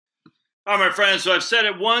All right, my friends. So I've said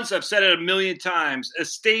it once, I've said it a million times.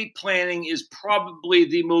 Estate planning is probably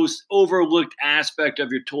the most overlooked aspect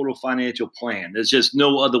of your total financial plan. There's just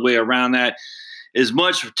no other way around that. As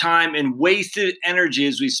much time and wasted energy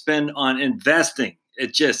as we spend on investing,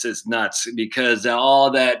 it just is nuts because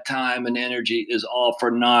all that time and energy is all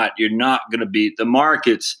for naught. You're not going to beat the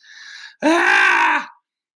markets. Ah!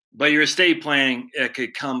 But your estate planning, it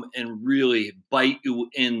could come and really bite you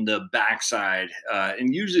in the backside.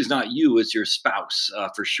 And usually it's not you, it's your spouse,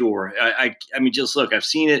 for sure. I mean, just look, I've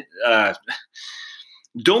seen it.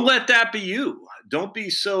 Don't let that be you. Don't be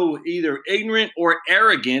so either ignorant or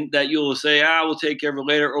arrogant that you'll say, we'll take care of it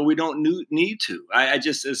later, or we don't need to.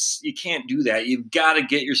 You can't do that. You've got to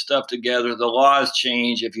get your stuff together. The laws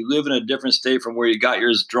change. If you live in a different state from where you got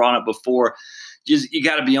yours drawn up before, you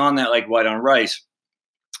got to be on that like white on rice.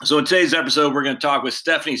 So in today's episode, we're going to talk with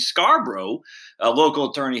Stephanie Scarborough, a local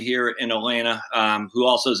attorney here in Atlanta, who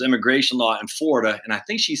also has immigration law in Florida. And I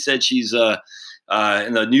think she said she's in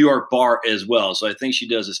the New York bar as well. So I think she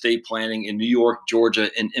does estate planning in New York, Georgia,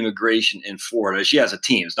 and immigration in Florida. She has a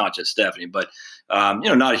team. It's not just Stephanie, but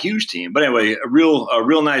not a huge team. But anyway, a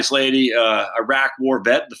real nice lady, Iraq War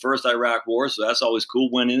vet, the first Iraq War. So that's always cool.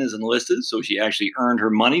 Went in as enlisted. So she actually earned her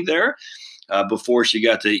money there. Before she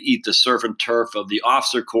got to eat the surf and turf of the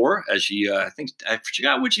officer corps, as I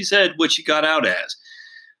forgot what she said, what she got out as.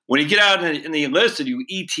 When you get out in the enlisted, you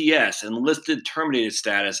ETS, enlisted terminated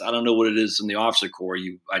status. I don't know what it is in the officer corps.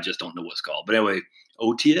 I just don't know what it's called. But anyway,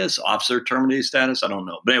 OTS, officer terminated status. I don't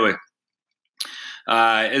know. But anyway.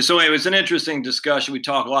 And so anyway, it's an interesting discussion. We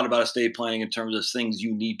talk a lot about estate planning in terms of things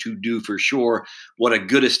you need to do for sure, what a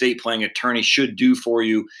good estate planning attorney should do for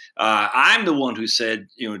you. I'm the one who said,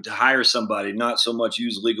 to hire somebody, not so much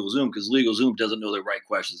use LegalZoom, because LegalZoom doesn't know the right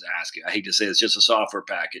questions to ask you. I hate to say it's just a software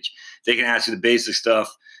package. They can ask you the basic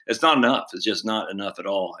stuff. It's not enough. It's just not enough at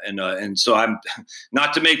all. And so I'm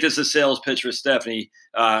not to make this a sales pitch for Stephanie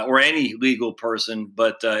or any legal person,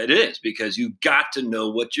 but it is, because you got to know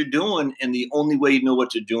what you're doing. And the only way you know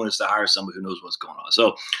what you're doing is to hire somebody who knows what's going on.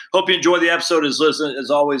 So hope you enjoy the episode. As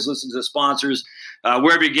always, listen to the sponsors.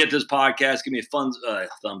 Wherever you get this podcast, give me a thumbs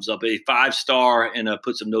up, a 5-star, and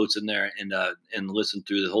put some notes in there and listen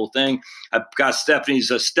through the whole thing. I've got Stephanie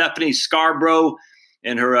Scarborough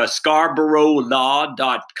and her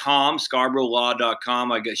scarboroughlaw.com,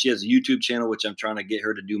 scarboroughlaw.com. I guess she has a YouTube channel, which I'm trying to get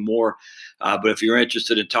her to do more. But if you're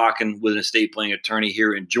interested in talking with an estate planning attorney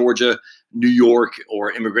here in Georgia, New York,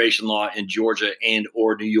 or immigration law in Georgia and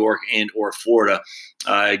or New York and or Florida,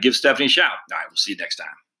 give Stephanie a shout. All right, we'll see you next time.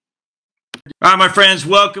 All right, my friends,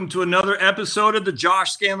 welcome to another episode of the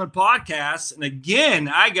Josh Scanlon Podcast. And again,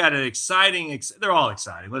 I got an exciting, they're all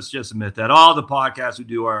exciting. Let's just admit that. All the podcasts we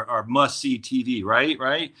do are must-see TV,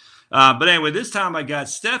 right? But anyway, this time I got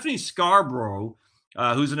Stephanie Scarborough,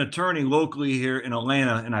 who's an attorney locally here in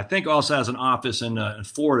Atlanta, and I think also has an office in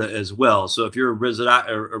Florida as well. So if you're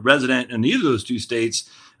a resident in either of those two states,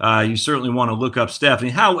 you certainly want to look up Stephanie.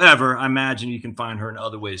 However, I imagine you can find her in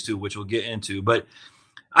other ways too, which we'll get into. But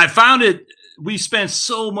I found we spend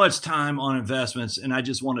so much time on investments, and I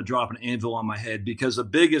just want to drop an anvil on my head, because the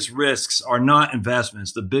biggest risks are not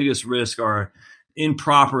investments. The biggest risks are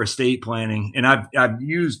improper estate planning. And I've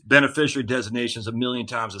used beneficiary designations a million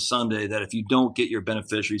times a Sunday, that if you don't get your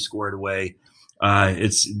beneficiary squared away,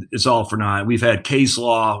 it's all for naught. We've had case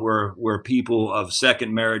law where people of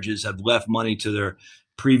second marriages have left money to their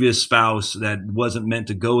previous spouse that wasn't meant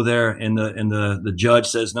to go there, and the judge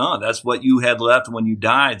says, no, that's what you had left when you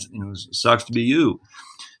died. Sucks to be you.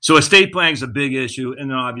 So estate planning is a big issue,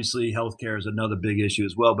 and then obviously healthcare is another big issue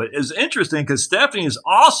as well. But it's interesting because Stephanie is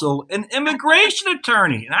also an immigration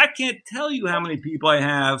attorney, and I can't tell you how many people I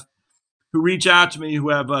have who reach out to me who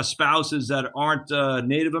have spouses that aren't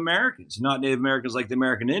Native Americans, not Native Americans like the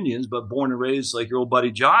American Indians, but born and raised like your old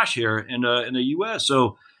buddy Josh here in the U.S.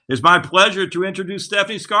 So it's my pleasure to introduce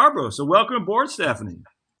Stephanie Scarborough. So welcome aboard, Stephanie.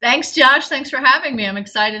 Thanks, Josh. Thanks for having me. I'm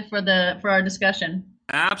excited for our discussion.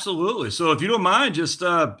 Absolutely. So if you don't mind, just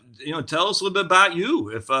tell us a little bit about you.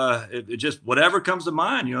 If just whatever comes to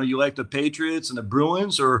mind, you like the Patriots and the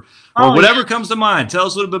Bruins or whatever comes to mind. Tell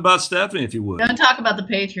us a little bit about Stephanie, if you would. Don't talk about the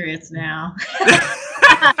Patriots now.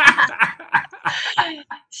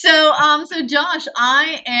 So Josh,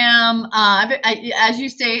 I am, as you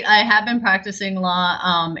state, I have been practicing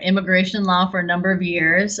law, immigration law for a number of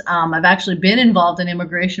years. I've actually been involved in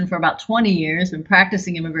immigration for about 20 years, been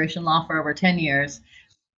practicing immigration law for over 10 years.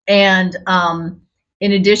 And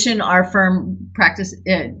in addition, our firm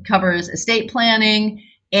covers estate planning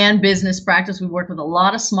and business practice. We work with a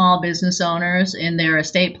lot of small business owners in their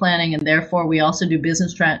estate planning, and therefore we also do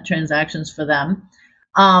business transactions for them.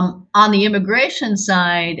 On the immigration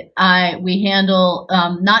side, we handle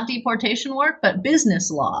not deportation work, but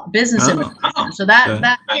business law, business immigration. So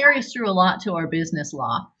that carries through a lot to our business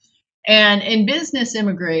law. And in business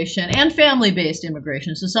immigration and family-based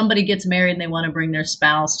immigration, so somebody gets married and they want to bring their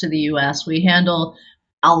spouse to the U.S., we handle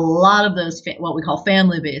a lot of those what we call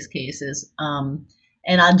family-based cases.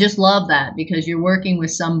 And I just love that because you're working with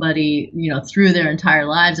somebody, through their entire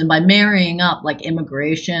lives. And by marrying up like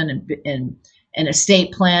immigration and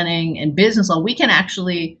estate planning and business law, we can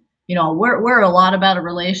actually, we're a lot about a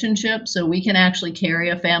relationship. So we can actually carry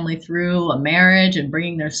a family through a marriage and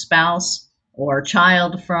bringing their spouse or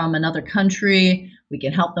child from another country. We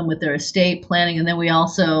can help them with their estate planning. And then we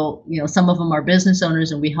also, some of them are business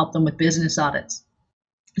owners and we help them with business audits.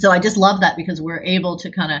 So I just love that because we're able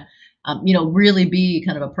to kind of, really be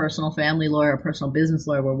kind of a personal family lawyer, a personal business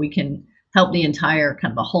lawyer, where we can help the entire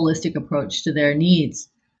kind of a holistic approach to their needs.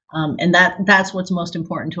 And that's what's most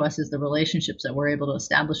important to us is the relationships that we're able to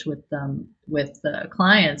establish with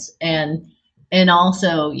clients and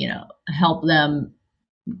also, help them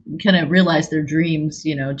kind of realize their dreams,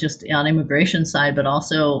 just on immigration side, but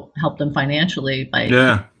also help them financially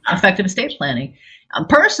by effective estate planning.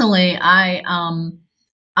 Personally, I'm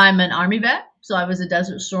an Army vet, so I was a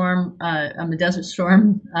Desert Storm. I'm a Desert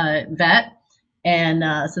Storm vet, and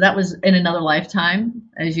so that was in another lifetime,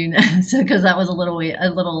 as you know, because that was a little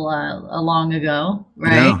long ago,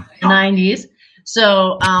 right? Yeah. 90s.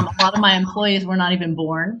 So a lot of my employees were not even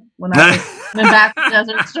born when I was coming back to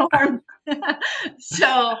Desert Storm.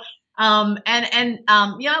 So I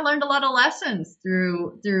learned a lot of lessons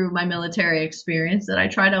through my military experience that I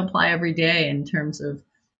try to apply every day in terms of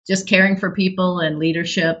just caring for people and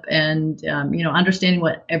leadership and understanding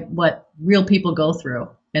what real people go through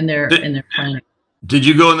in their planning. Did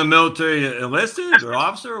you go in the military enlisted or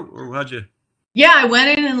officer, or how'd you? Yeah, I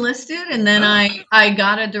went in enlisted, and then I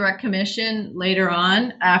got a direct commission later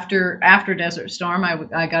on after Desert Storm.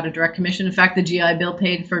 I got a direct commission. In fact, the GI Bill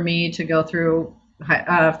paid for me to go through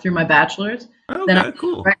my bachelor's. Okay, then I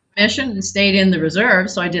cool. Direct commission and stayed in the reserve,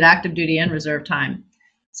 so I did active duty and reserve time.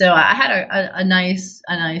 So I had a nice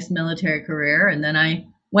military career, and then I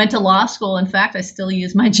went to law school. In fact, I still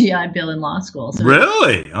use my GI Bill in law school. So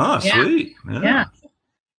really? Oh, yeah. Sweet. Yeah.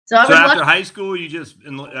 So after high school,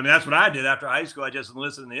 that's what I did. After high school, I just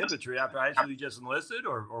enlisted in the infantry. After high school, you just enlisted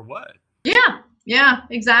or what? Yeah,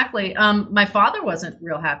 exactly. My father wasn't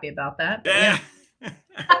real happy about that. Yeah.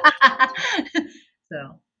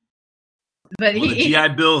 So. But the GI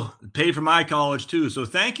Bill paid for my college too. So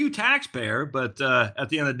thank you, taxpayer. But at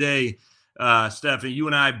the end of the day, Stephanie, you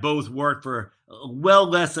and I both work for well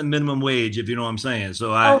less than minimum wage, if you know what I'm saying.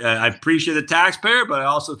 So I appreciate the taxpayer, but I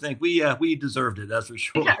also think we deserved it. That's for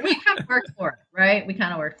sure. We kind of worked for it, right? We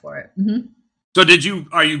kind of worked for it. Mm-hmm. So did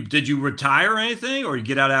you retire or anything, or you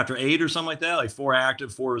get out after 8 or something like that, like 4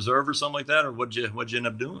 active, 4 reserve or something like that, or what'd you end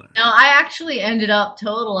up doing? No, I actually ended up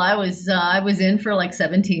total. I was in for like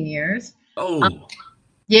 17 years. Oh.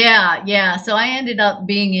 Yeah. So I ended up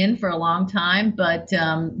being in for a long time, but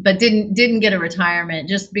didn't get a retirement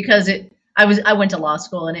just because I went to law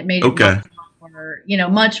school and it made it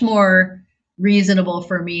much more reasonable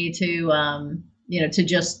for me to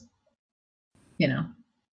just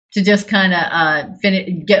kind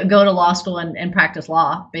of go to law school and practice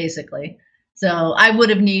law basically. So I would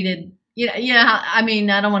have needed. I mean,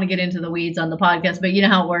 I don't want to get into the weeds on the podcast, but you know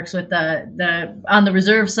how it works with on the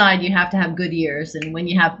reserve side, you have to have good years. And when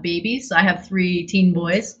you have babies, I have 3 teen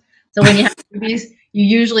boys. So when you have babies, you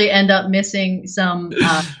usually end up missing some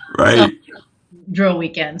drill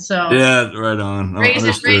weekend. So yeah, right on.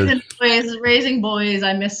 Raising boys,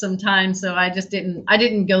 I missed some time. So I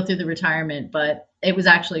didn't go through the retirement, but it was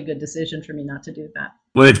actually a good decision for me not to do that.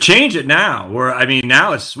 Well, they've changed it now.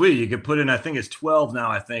 Now it's sweet. You can put in, I think it's 12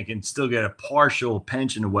 now, and still get a partial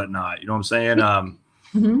pension and whatnot. You know what I'm saying?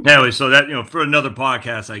 Mm-hmm. Anyway, so that, for another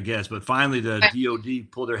podcast, I guess. But finally, the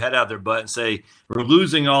DOD pulled their head out their butt and say, we're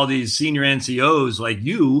losing all these senior NCOs like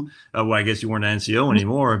you. Well, I guess you weren't an NCO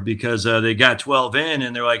anymore because they got 12 in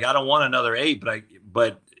and they're like, I don't want another 8,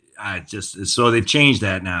 so they've changed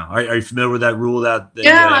that now. Are you familiar with that rule? I'm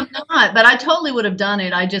not, but I totally would have done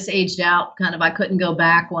it. I just aged out kind of. I couldn't go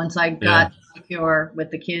back once I got secure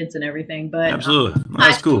with the kids and everything. But absolutely,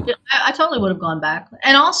 that's cool. I totally would have gone back.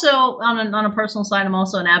 And also on a personal side, I'm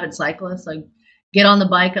also an avid cyclist. I get on the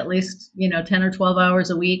bike at least 10 or 12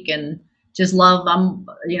 hours a week, and just love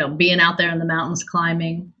being out there in the mountains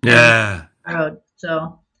climbing. Yeah. Road.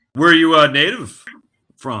 So. Where are you native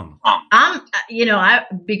from?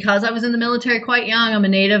 Because I was in the military quite young, I'm a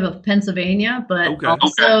native of Pennsylvania, but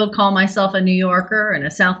also call myself a New Yorker and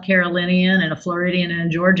a South Carolinian and a Floridian and a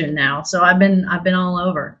Georgian now. So I've been all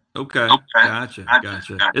over. Okay. Gotcha.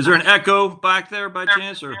 Is there an echo back there by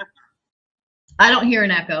chance, or? I don't hear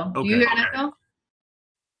an echo. Do you hear an echo?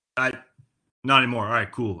 Not anymore. All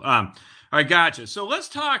right, cool. All right, gotcha. So let's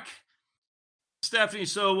talk, Stephanie.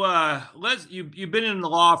 So you've been in the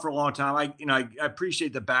law for a long time. I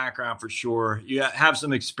appreciate the background for sure. You have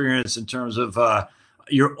some experience in terms of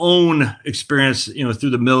your own experience, through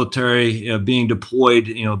the military, being deployed,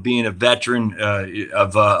 being a veteran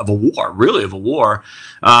of a war,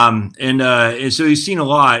 and so you've seen a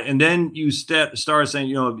lot. And then you started saying,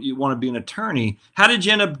 you want to be an attorney. How did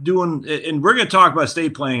you end up doing? And we're going to talk about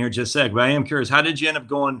estate planning here in just a sec, but I am curious, how did you end up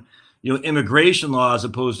going, immigration law as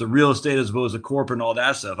opposed to real estate, as opposed to corporate and all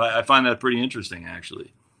that stuff? I find that pretty interesting,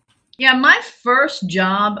 actually. Yeah, my first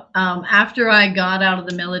job after I got out of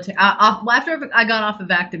the military, after I got off of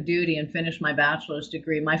active duty and finished my bachelor's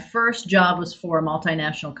degree, my first job was for a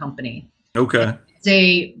multinational company. Okay.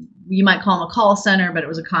 You might call them a call center, but it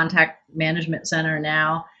was a contact management center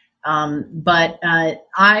now. But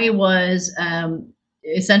I was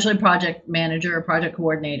essentially project manager or project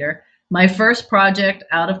coordinator. My first project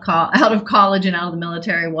out of college and out of the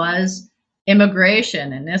military was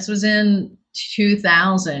immigration, and this was in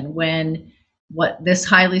 2000 when this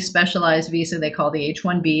highly specialized visa they call the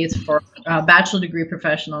H-1B, it's for bachelor degree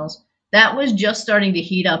professionals, that was just starting to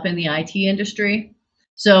heat up in the IT industry.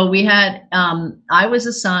 So we had I was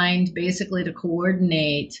assigned basically to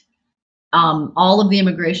coordinate all of the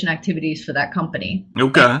immigration activities for that company.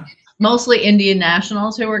 Okay. Mostly Indian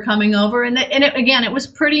nationals who were coming over, and it was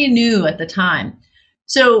pretty new at the time.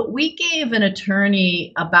 So we gave an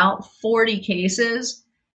attorney about 40 cases.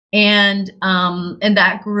 And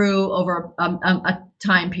that grew over a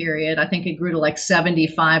time period. I think it grew to like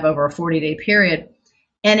 75 over a 40-day period.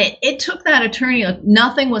 And it took that attorney,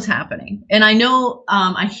 nothing was happening. And I know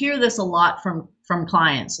I hear this a lot from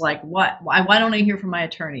clients, like, why don't I hear from my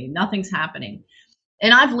attorney? Nothing's happening.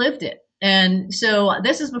 And I've lived it. And so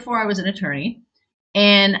this is before I was an attorney.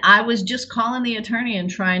 And I was just calling the attorney and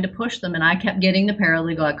trying to push them. And I kept getting the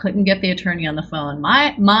paralegal. I couldn't get the attorney on the phone.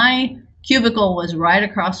 My cubicle was right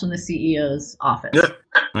across from the CEO's office. Yeah.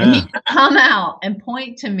 And he would come out and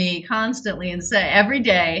point to me constantly and say every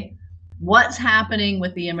day, what's happening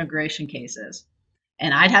with the immigration cases?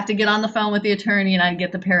 And I'd have to get on the phone with the attorney and I'd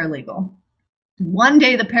get the paralegal. One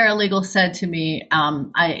day the paralegal said to me,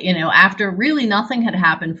 after really nothing had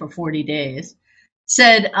happened for 40 days,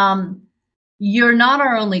 said, you're not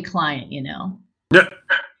our only client, Yeah.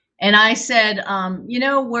 And I said,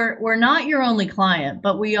 we're not your only client,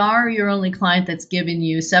 but we are your only client that's given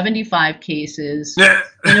you 75 cases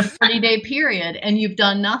in a 40-day period, and you've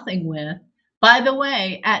done nothing with, by the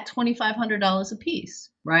way, at $2,500 a piece,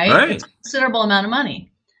 right? It's a considerable amount of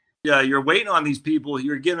money. Yeah, you're waiting on these people.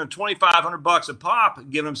 You're giving them $2,500 a pop,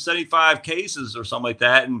 giving them 75 cases or something like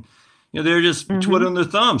that, and they're just twiddling their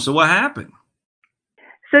thumbs. So what happened?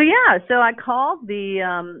 So I called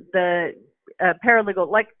the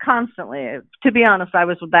paralegal like constantly. To be honest, I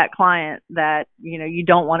was with that client that you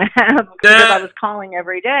don't want to have, because I was calling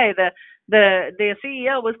every day. The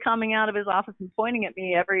CEO was coming out of his office and pointing at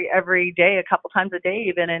me every day, a couple times a day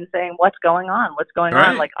even, and saying, what's going on?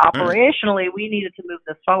 Like operationally, we needed to move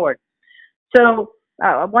this forward. So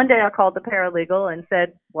one day I called the paralegal and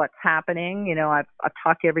said, what's happening? I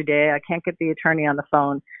talk every day. I can't get the attorney on the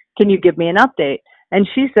phone. Can you give me an update? And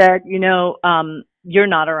she said, you're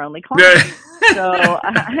not our only client. So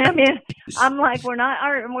I'm like, we're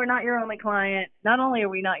not your only client. Not only are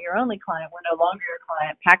we not your only client, we're no longer your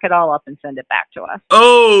client. Pack it all up and send it back to us.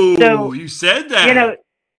 Oh, so, you said that.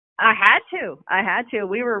 I had to.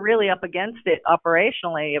 We were really up against it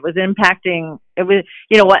operationally. It was impacting. It was,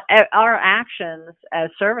 what our actions as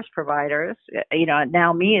service providers,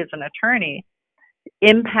 now me as an attorney,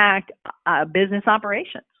 impact business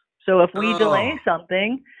operations. So if we delay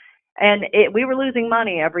something, and we were losing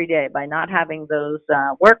money every day by not having those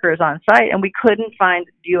workers on site, and we couldn't find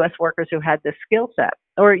U.S. workers who had this skill set.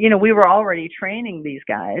 Or, we were already training these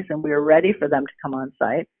guys, and we were ready for them to come on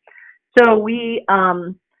site. So we,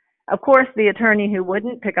 of course, the attorney who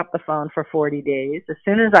wouldn't pick up the phone for 40 days, as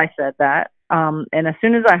soon as I said that, and as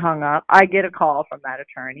soon as I hung up, I get a call from that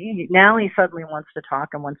attorney. Now he suddenly wants to talk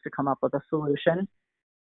and wants to come up with a solution.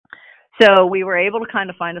 So we were able to kind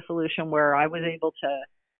of find a solution where I was able to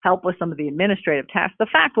help with some of the administrative tasks. The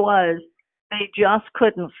fact was they just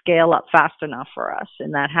couldn't scale up fast enough for us,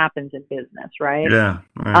 and that happens in business, right? Yeah.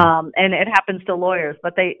 Right. And it happens to lawyers,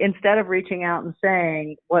 but they, instead of reaching out and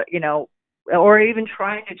saying, or even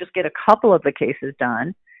trying to just get a couple of the cases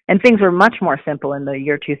done. And things were much more simple in the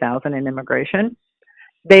year 2000 in immigration.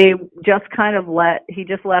 They just kind of he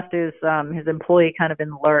just left his employee kind of in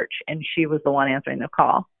the lurch, and she was the one answering the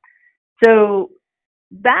call. So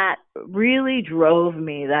that really drove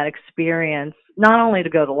me, that experience, not only to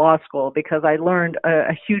go to law school, because I learned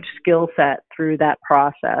a huge skill set through that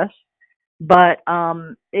process, but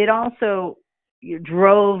it also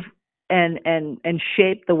drove and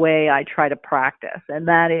shaped the way I try to practice. And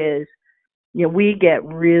that is, we get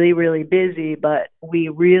really, really busy, but we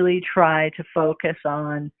really try to focus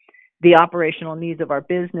on the operational needs of our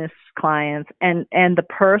business clients and the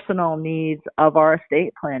personal needs of our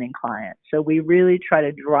estate planning clients. So we really try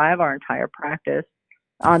to drive our entire practice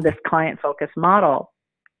on this client-focused model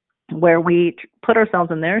where we put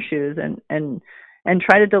ourselves in their shoes and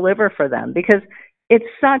try to deliver for them, because it's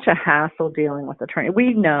such a hassle dealing with attorneys.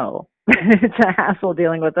 We know it's a hassle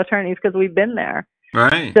dealing with attorneys because we've been there.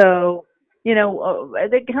 Right. So,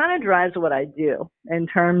 it kind of drives what I do in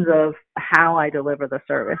terms of how I deliver the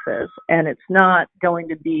services. And it's not going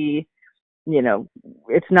to be,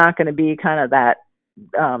 it's not going to be kind of that,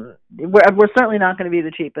 we're certainly not going to be the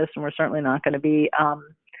cheapest, and we're certainly not going to be,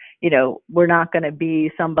 we're not going to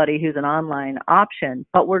be somebody who's an online option,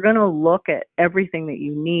 but we're going to look at everything that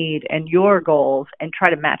you need and your goals and try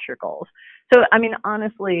to match your goals. So, I mean,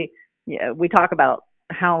 honestly, we talk about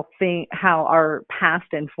how our past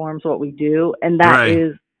informs what we do, and that right.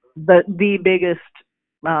 is the biggest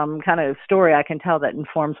kind of story I can tell that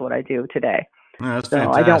informs what I do today. Yeah, that's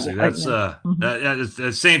so fantastic. That's mm-hmm.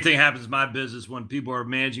 the same thing happens in my business when people are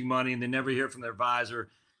managing money and they never hear from their advisor.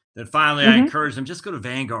 Then finally, mm-hmm. I encourage them, just go to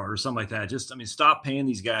Vanguard or something like that. Stop paying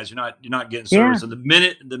these guys. You're not getting service. And the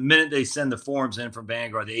minute they send the forms in from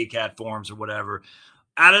Vanguard, the ACAT forms or whatever,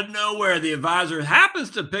 out of nowhere, the advisor happens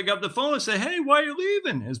to pick up the phone and say, "Hey, why are you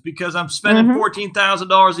leaving?" It's because I'm spending mm-hmm.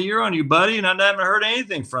 $14,000 a year on you, buddy, and I haven't heard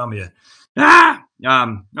anything from you. All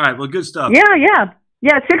right, well, good stuff.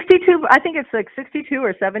 Yeah. 62. I think it's like 62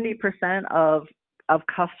 or 70% of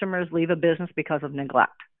customers leave a business because of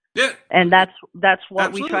neglect. Yeah, and that's what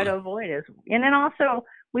absolutely. We try to avoid is, and then also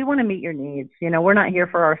we want to meet your needs. We're not here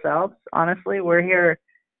for ourselves. Honestly, we're here.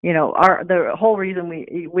 The whole reason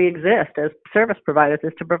we exist as service providers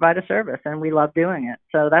is to provide a service, and we love doing it.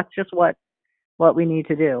 So that's just what we need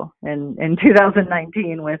to do in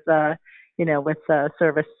 2019 with the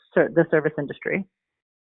service industry.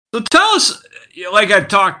 So tell us, like I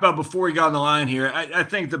talked about before we got on the line here, I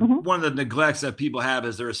think mm-hmm. one of the neglects that people have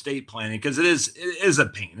is their estate planning, because it is a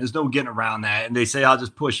pain. There's no getting around that, and they say I'll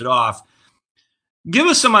just push it off. Give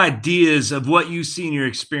us some ideas of what you see in your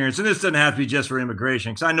experience, and this doesn't have to be just for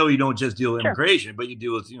immigration, because I know you don't just deal with immigration, but you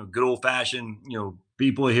deal with good old fashioned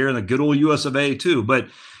people here in the good old U.S. of A. too. But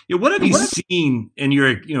what have you seen in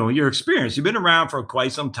your experience? You've been around for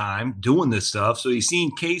quite some time doing this stuff, so you've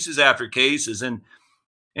seen cases after cases, and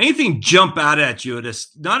anything jump out at you?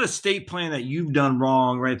 Not a estate plan that you've done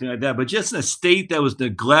wrong or anything like that, but just an estate that was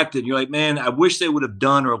neglected. You're like, man, I wish they would have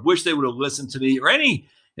done, or I wish they would have listened to me, or any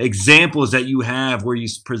examples that you have where you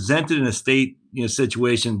presented an estate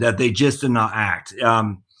situation that they just did not act,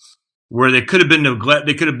 where they could have been neglect,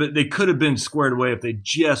 they could have been squared away if they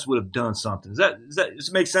just would have done something. Does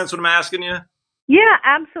it make sense what I'm asking you? Yeah,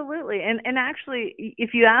 absolutely. And actually,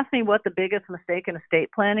 if you ask me what the biggest mistake in estate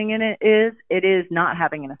planning it is not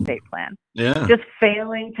having an estate plan. Yeah, just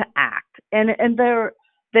failing to act. And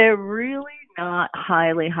they're really not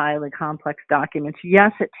highly complex documents.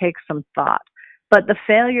 Yes, it takes some thought. But the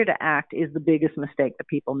failure to act is the biggest mistake that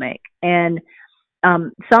people make. And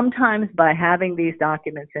sometimes by having these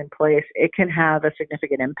documents in place, it can have a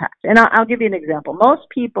significant impact. And I'll give you an example. Most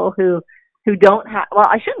people who don't have, well,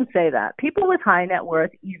 I shouldn't say that. People with high net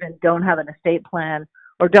worth even don't have an estate plan,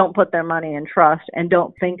 or don't put their money in trust, and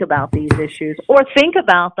don't think about these issues, or think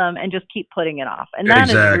about them and just keep putting it off. And that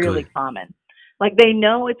is really common. Like, they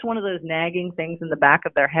know it's one of those nagging things in the back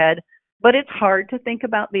of their head, but it's hard to think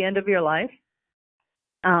about the end of your life.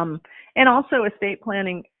 And also, estate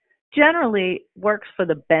planning generally works for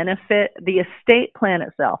the benefit. The estate plan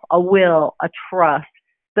itself, a will, a trust,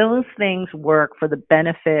 those things work for the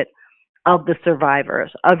benefit of the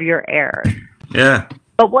survivors, of your heirs. Yeah.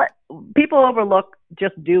 But what people overlook,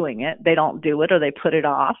 just doing it, they don't do it, or they put it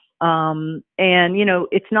off. And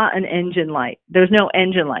it's not an engine light. There's no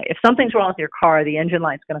engine light. If something's wrong with your car, the engine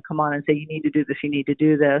light's going to come on and say, you need to do this, you need to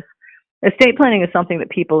do this. Estate planning is something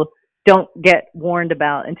that people don't get warned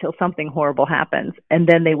about until something horrible happens, and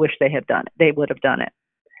then they wish they would have done it.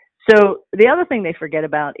 So the other thing they forget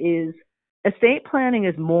about is estate planning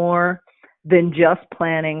is more than just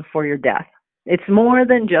planning for your death. It's more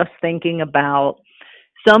than just thinking about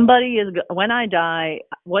When I die,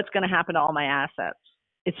 what's going to happen to all my assets?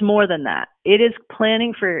 It's more than that. It is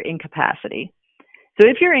planning for your incapacity. So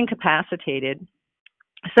if you're incapacitated,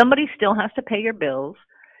 somebody still has to pay your bills.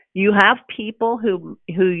 You have people who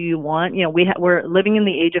you want. We're living in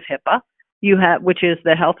the age of HIPAA. Which is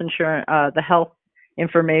the Health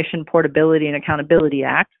Information Portability and Accountability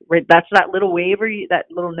Act. Right, that's that little waiver, that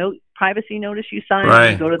little privacy notice you sign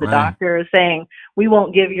when you go to the doctor, saying we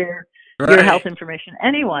won't give your health information to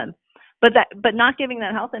anyone. But not giving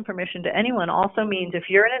that health information to anyone also means if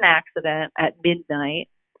you're in an accident at midnight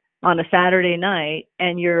on a Saturday night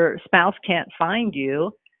and your spouse can't find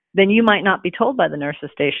you, then you might not be told by the nurse's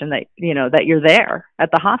station that you're there at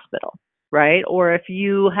the hospital, right? Or if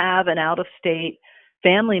you have an out-of-state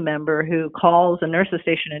family member who calls a nurse's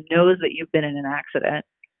station and knows that you've been in an accident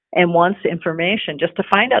and wants information just to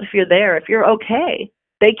find out if you're there, if you're okay,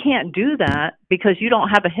 they can't do that because you don't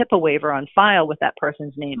have a HIPAA waiver on file with that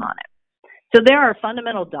person's name on it. So there are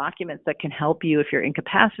fundamental documents that can help you if you're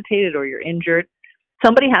incapacitated or you're injured.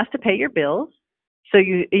 Somebody has to pay your bills. So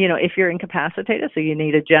if you're incapacitated, so you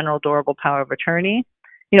need a general durable power of attorney.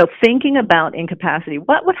 Thinking about incapacity,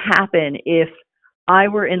 what would happen if I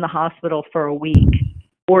were in the hospital for a week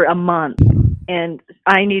or a month and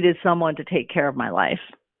I needed someone to take care of my life?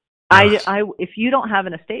 If you don't have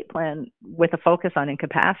an estate plan with a focus on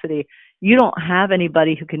incapacity, you don't have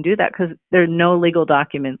anybody who can do that because there are no legal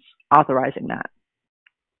documents authorizing that.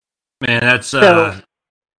 Man, that's no,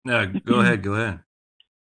 go ahead.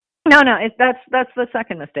 No, that's the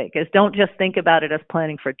second mistake is don't just think about it as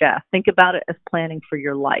planning for death. Think about it as planning for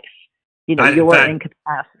your life. Incapacity.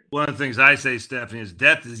 One of the things I say, Stephanie, is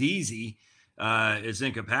death is easy. It's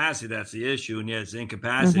incapacity that's the issue, and yet it's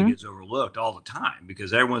incapacity gets overlooked all the time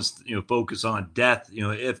because everyone's focused on death.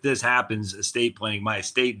 If this happens, estate planning, my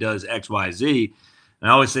estate does X, Y, Z. And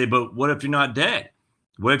I always say, but what if you're not dead?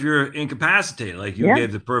 What if you're incapacitated? Like you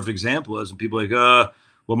gave the perfect example of some people like,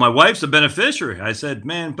 well, my wife's a beneficiary. I said,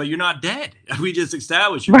 man, but you're not dead. We just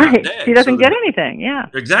established you're not dead. She doesn't get anything. Yeah,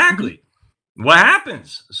 exactly. What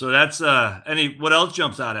happens? So that's what else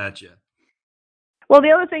jumps out at you? Well,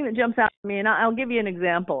 the other thing that jumps out at me, and I'll give you an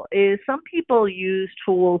example, is some people use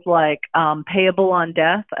tools like payable on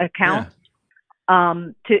death accounts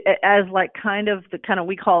as like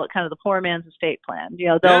we call it kind of the poor man's estate plan.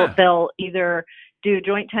 They'll either do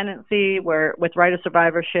joint tenancy with right of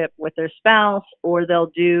survivorship with their spouse, or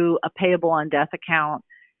they'll do a payable on death account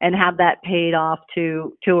and have that paid off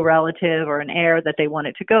to a relative or an heir that they want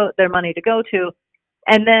their money to go to,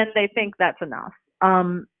 and then they think that's enough.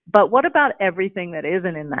 But what about everything that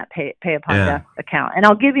isn't in that pay upon death account? And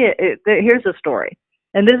I'll give you here's a story,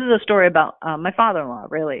 and this is a story about my father-in-law.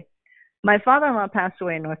 Really, my father-in-law passed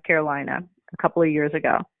away in North Carolina a couple of years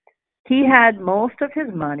ago. He had most of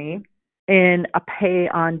his money in a pay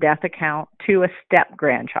on death account to a step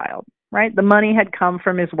grandchild. Right, the money had come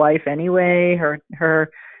from his wife anyway, her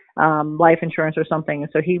life insurance or something,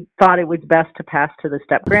 and so he thought it was best to pass to the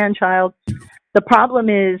step grandchild. The problem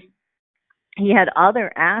is he had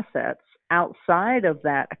other assets outside of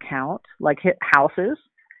that account, like houses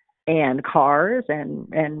and cars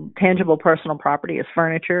and tangible personal property, his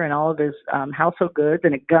furniture and all of his household goods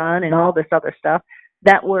and a gun and all this other stuff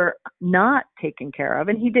that were not taken care of,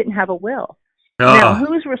 and he didn't have a will. Now,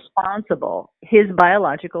 who's responsible? His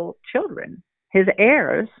biological children. His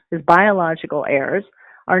heirs, his biological heirs,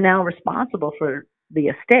 are now responsible for the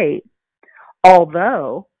estate,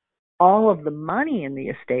 although all of the money in the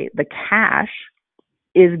estate, the cash,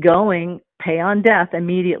 is going pay on death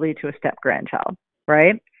immediately to a step grandchild,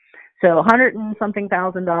 right? So $100 and something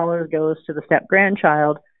thousand goes to the step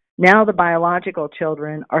grandchild. Now the biological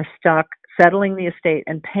children are stuck settling the estate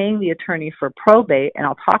and paying the attorney for probate, and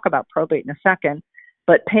I'll talk about probate in a second,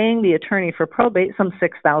 but paying the attorney for probate some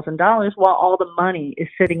 $6,000 while all the money is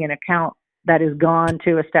sitting in an account that is gone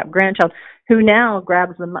to a step grandchild who now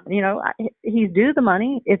grabs the money. He's due the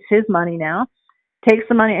money. It's his money now. Takes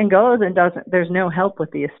the money and goes and doesn't. There's no help with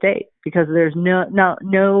the estate because there's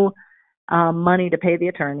no money to pay the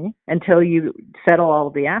attorney until you settle all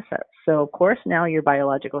of the assets. So of course now your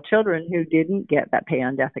biological children who didn't get that pay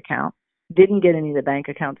on death account, didn't get any of the bank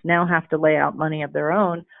accounts, now have to lay out money of their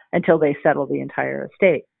own until they settle the entire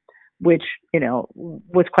estate, which,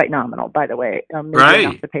 was quite nominal, by the way. Right.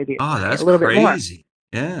 Enough to pay the that's a little crazy.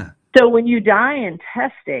 Bit more. Yeah. So when you die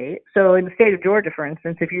intestate, so in the state of Georgia, for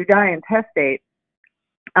instance, if you die intestate,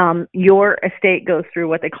 your estate goes through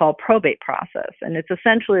what they call probate process. And it's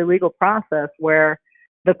essentially a legal process where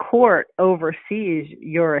the court oversees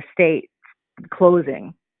your estate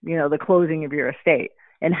closing, the closing of your estate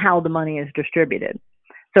and how the money is distributed.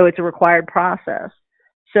 So it's a required process.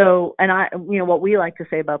 So, and what we like to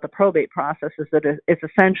say about the probate process is that it's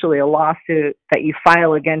essentially a lawsuit that you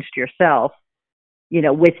file against yourself,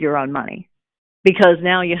 with your own money, because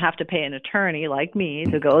now you have to pay an attorney like me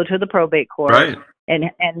to go to the probate court, right,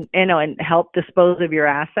 and help dispose of your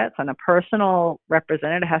assets. And a personal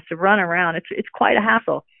representative has to run around. It's quite a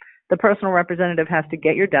hassle. The personal representative has to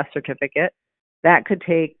get your death certificate. That could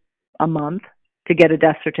take a month to get a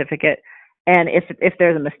death certificate. And if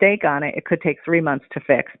there's a mistake on it, it could take 3 months to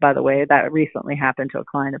fix. By the way, that recently happened to a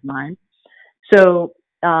client of mine. So,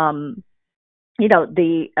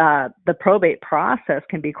 the probate process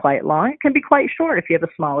can be quite long. It can be quite short if you have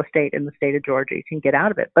a small estate in the state of Georgia. You can get out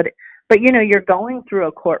of it. But you're going through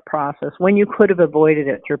a court process when you could have avoided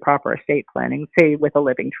it through proper estate planning, say with a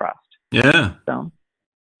living trust. Yeah. So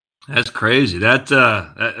that's crazy. That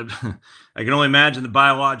I can only imagine the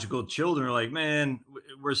biological children are like, man,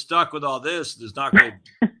 we're stuck with all this. There's not going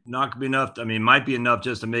to be enough. I mean, it might be enough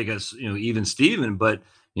just to make us, even Steven, but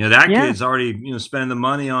that kid's already, spending the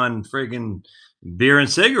money on friggin' beer and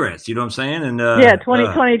cigarettes. You know what I'm saying? And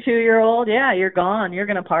 22-year-old. Yeah, you're gone. You're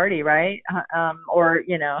going to party, right? Or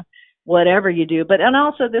whatever you do. But and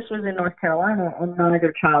also this was in North Carolina, and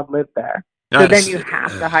neither child lived there. So then you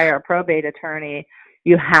have to hire a probate attorney.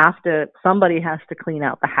 Somebody has to clean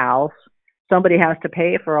out the house. Somebody has to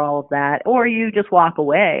pay for all of that, or you just walk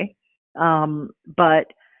away.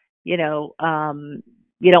 But you don't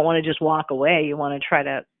want to just walk away. You want to try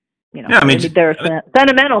to, there are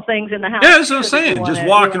sentimental things in the house. Yeah, that's what I'm saying. Just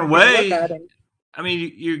walking away. I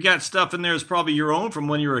mean, you got stuff in there that's probably your own from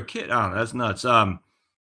when you were a kid. Oh, that's nuts.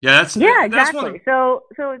 Exactly. That's so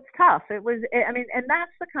it's tough. And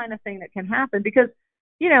that's the kind of thing that can happen because,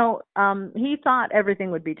 he thought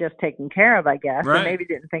everything would be just taken care of, I guess, right. And maybe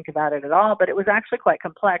didn't think about it at all, but it was actually quite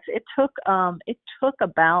complex. It took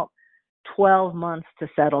about 12 months to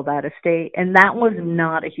settle that estate, and that was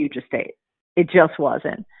not a huge estate. It just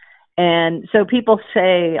wasn't. And so people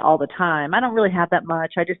say all the time, I don't really have that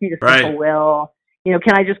much. I just need a simple will.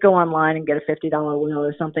 Can I just go online and get a $50 will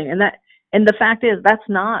or something? And the fact is, that's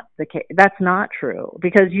not the case. That's not true,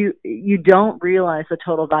 because you don't realize the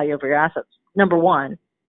total value of your assets. Number one,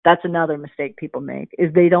 that's another mistake people make,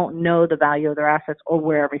 is they don't know the value of their assets or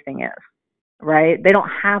where everything is, right? They don't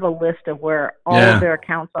have a list of where all of their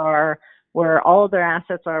accounts are, where all of their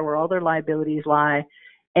assets are, where all their liabilities lie.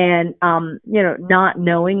 And, not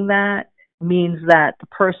knowing that means that the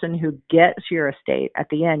person who gets your estate at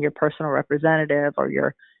the end, your personal representative or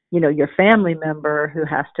your family member who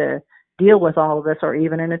has to deal with all of this, or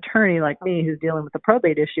even an attorney like me who's dealing with the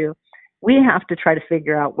probate issue, we have to try to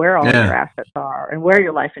figure out where all your assets are and where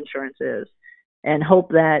your life insurance is, and hope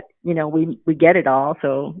that, we get it all.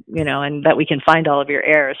 So, and that we can find all of your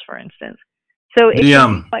heirs, for instance. So it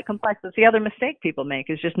can be quite complex. It's the other mistake people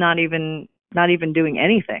make, is just not even doing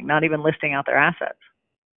anything, not even listing out their assets.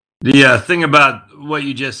 The thing about what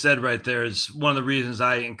you just said right there is one of the reasons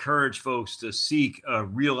I encourage folks to seek a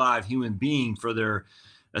real live human being for their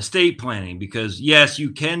estate planning, because yes, you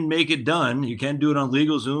can make it done. You can do it on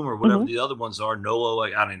LegalZoom or whatever the other ones are, NOLA,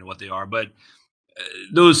 I don't even know what they are, but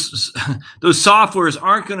those softwares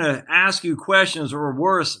aren't going to ask you questions, or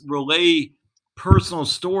worse, relay personal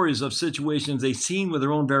stories of situations they've seen with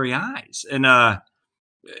their own very eyes. And I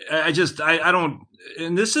don't,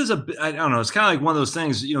 and this is I don't know, it's kind of like one of those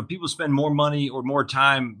things, people spend more money or more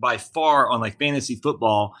time by far on like fantasy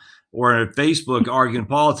football or Facebook arguing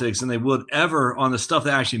politics than they would ever on the stuff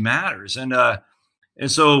that actually matters. And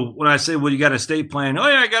so when I say, well, you got an estate plan, oh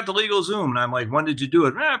yeah, I got the LegalZoom. And I'm like, when did you do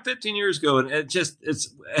it? 15 years ago. And I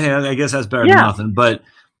guess that's better than nothing, but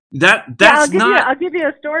I'll give you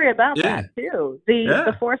a story about that too.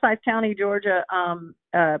 The Forsyth County, Georgia,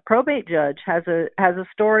 probate judge has a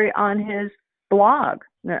story on his blog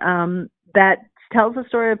that tells the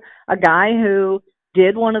story of a guy who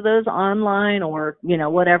did one of those online, or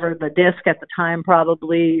whatever the disc at the time,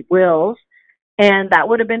 probably wills, and that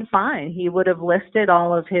would have been fine. He would have listed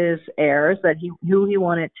all of his heirs, who he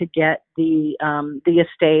wanted to get the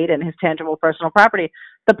estate and his tangible personal property.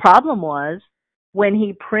 The problem was, when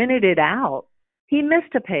he printed it out, he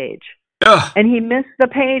missed a page. And he missed the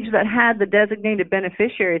page that had the designated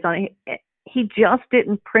beneficiaries on it. He just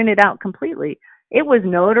didn't print it out completely. It was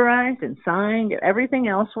notarized and signed. Everything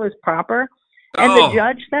else was proper. And the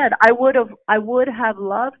judge said, I would have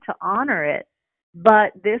loved to honor it,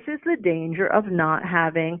 but this is the danger of not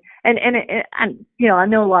having, and I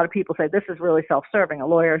know a lot of people say this is really self-serving, a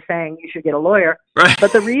lawyer saying you should get a lawyer. Right.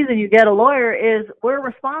 But the reason you get a lawyer is we're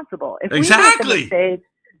responsible. If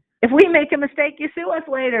we make a mistake, you sue us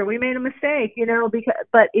later. We made a mistake,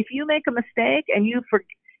 but if you make a mistake and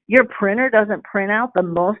your printer doesn't print out the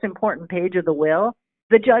most important page of the will,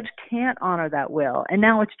 the judge can't honor that will, and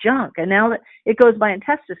now it's junk, and now that it goes by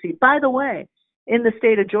intestacy. By the way, in the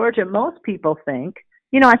state of Georgia, most people think,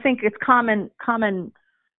 I think it's common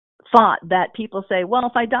thought that people say, well,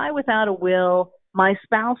 if I die without a will, my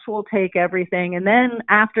spouse will take everything, and then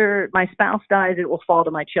after my spouse dies, it will fall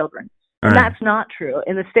to my children. And that's not true.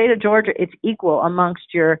 In the state of Georgia, it's equal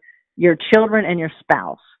amongst your children and your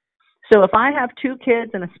spouse. So if I have 2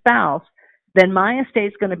 kids and a spouse, then my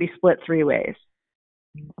estate's going to be split 3 ways.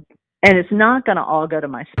 And it's not going to all go to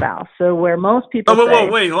my spouse. So where most people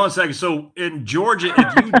wait, hold on a second. So in Georgia,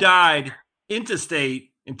 if you died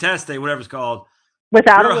intestate, whatever it's called,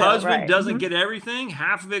 without your a will, husband doesn't get everything?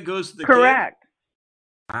 Half of it goes to the Correct.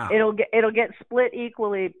 Kid? Wow. It'll get split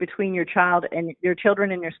equally between your child and your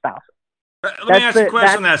children and your spouse. Let me ask you a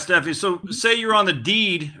question on that, Stephanie. So say you're on the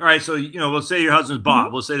deed, all right? So, let's say your husband's Bob.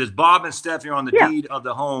 Mm-hmm. We'll say there's Bob and Stephanie are on the deed of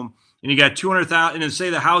the home, and you got $200,000, and then say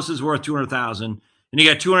the house is worth $200,000, and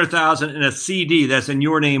you got $200,000 in a CD that's in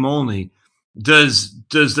your name only. Does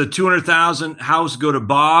the $200,000 house go to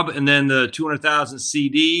Bob, and then the $200,000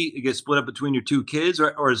 CD it gets split up between your 2 kids,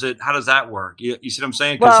 or is it? How does that work? You see what I'm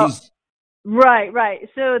saying? Right.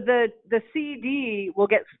 So the CD will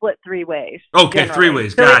get split 3 ways. Okay, generally. 3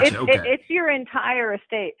 ways. Gotcha. So it's your entire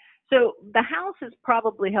estate. So the house is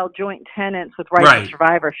probably held joint tenants with rights of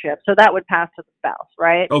survivorship. So that would pass to the spouse,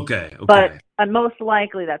 right? Okay. But most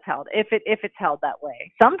likely that's held if it's held that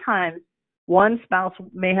way. Sometimes one spouse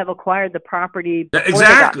may have acquired the property before they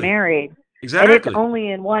got married. Exactly. And it's only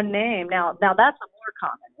in one name. Now that's a more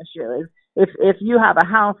common issue. Is if you have a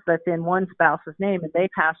house that's in one spouse's name and they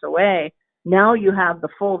pass away, now you have the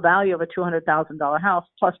full value of a $200,000 house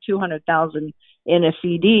plus $200,000 in a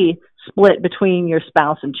CD split between your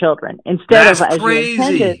spouse and children instead of as crazy. You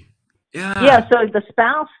intended. Yeah. So the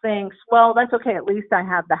spouse thinks, well, that's okay. At least I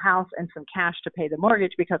have the house and some cash to pay the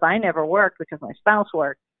mortgage because I never worked because my spouse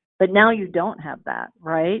worked. But now you don't have that,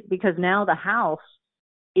 right? Because now the house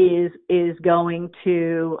is going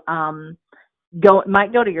to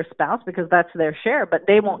might go to your spouse because that's their share, but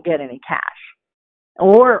they won't get any cash.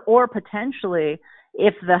 Or potentially,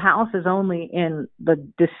 if the house is only in the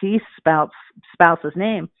deceased spouse's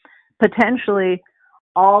name, potentially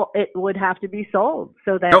it would have to be sold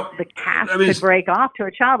so that the cash could break off to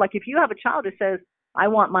a child. Like if you have a child who says, I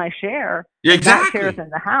want my share, and that share is in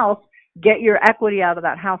the house, get your equity out of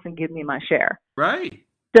that house and give me my share. Right.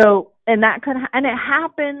 So, and it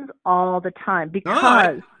happens all the time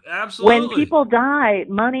because when people die,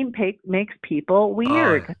 money makes people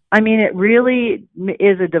weird. I mean, it really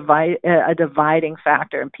is a dividing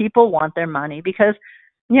factor, and people want their money because,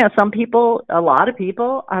 a lot of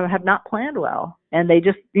people have not planned well, and they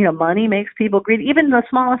just, money makes people greedy. Even the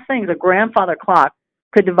smallest things, a grandfather clock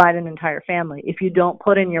could divide an entire family. If you don't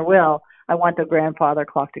put in your will, I want the grandfather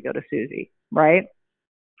clock to go to Susie, right?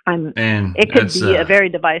 It could be a very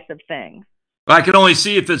divisive thing. I can only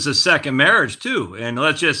see if it's a second marriage too. And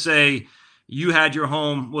let's just say you had your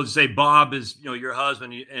home. We'll say Bob is, your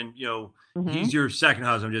husband, and he's your second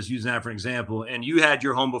husband. I'm just using that for an example. And you had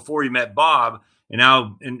your home before you met Bob, and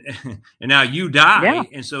now you die,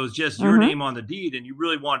 and so it's just your name on the deed, and you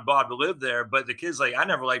really want Bob to live there, but the kid's like, I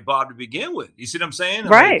never liked Bob to begin with. You see what I'm saying?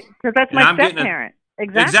 Right, because that's my step-parent.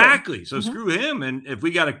 Exactly. So screw him. And if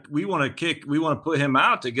we want to put him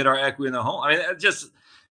out to get our equity in the home. I mean, just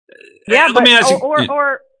let me ask you.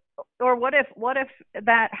 Or what if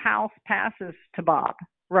that house passes to Bob,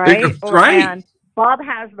 right? And Bob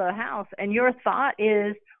has the house, and your thought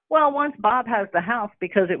is, well, once Bob has the house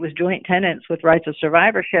because it was joint tenants with rights of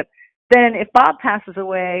survivorship, then if Bob passes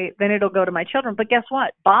away, then it'll go to my children. But guess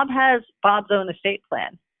what? Bob has Bob's own estate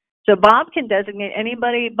plan. So Bob can designate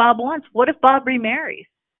anybody Bob wants. What if Bob remarries?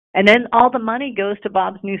 And then all the money goes to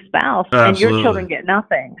Bob's new spouse, and your children get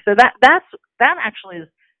nothing. So that actually is,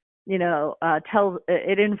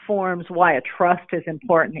 it informs why a trust is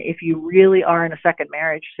important if you really are in a second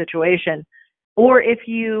marriage situation, or if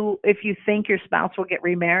you think your spouse will get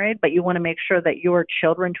remarried, but you want to make sure that your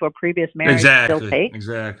children to a previous marriage still take.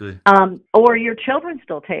 Exactly. Or your children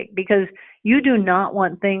still take, because you do not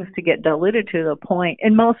want things to get diluted to the point.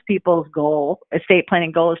 And most people's estate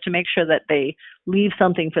planning goal, is to make sure that they leave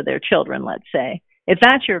something for their children, let's say. If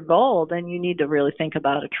that's your goal, then you need to really think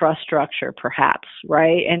about a trust structure, perhaps,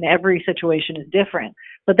 right? And every situation is different.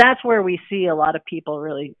 But that's where we see a lot of people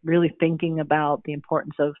really, really thinking about the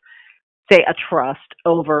importance of, say, a trust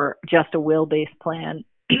over just a will-based plan.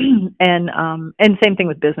 And same thing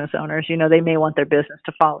with business owners. They may want their business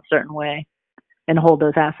to follow a certain way and hold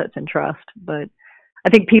those assets in trust. But I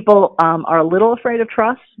think people are a little afraid of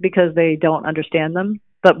trusts because they don't understand them.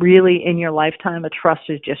 But really, in your lifetime, a trust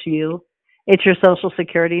is just you. It's your social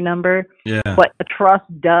security number. Yeah. What a trust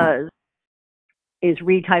does is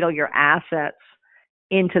retitle your assets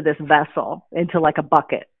into this vessel, into like a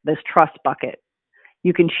bucket, this trust bucket.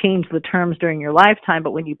 You can change the terms during your lifetime,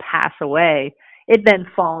 but when you pass away, it then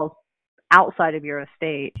falls outside of your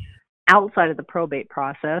estate, outside of the probate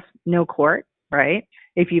process, no court, right?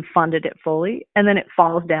 If you've funded it fully, and then it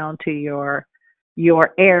falls down to your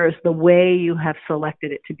heirs the way you have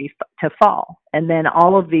selected it to fall. And then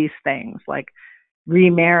all of these things like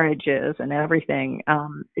remarriages and everything,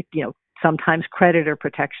 sometimes creditor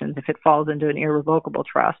protections if it falls into an irrevocable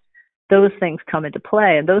trust, those things come into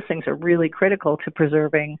play, and those things are really critical to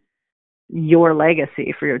preserving your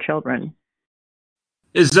legacy for your children.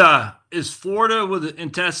 Is Florida with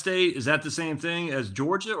intestate, is that the same thing as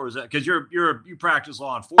Georgia, or is that because you practice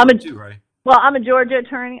law in Florida too, right? Well, I'm a Georgia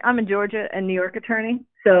attorney. I'm a Georgia and New York attorney.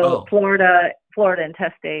 So Florida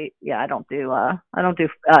intestate. Yeah, I don't do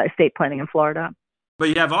estate planning in Florida. But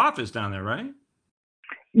you have office down there, right?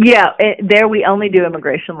 Yeah, there we only do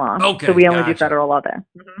immigration law. Okay, so we only do federal law there.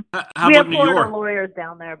 Mm-hmm. How we about have New Florida York? Lawyers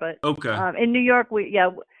down there, but okay. In New York, we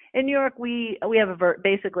have a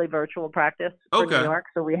basically virtual practice for New York.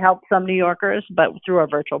 So we help some New Yorkers, but through our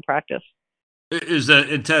virtual practice. Is the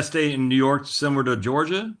intestate in New York similar to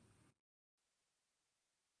Georgia?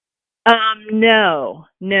 No.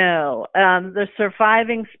 The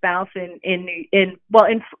surviving spouse let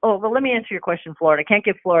me answer your question. Florida can't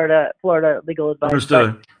give Florida legal advice.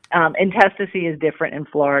 Understood. But, intestacy is different in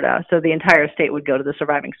Florida, so the entire state would go to the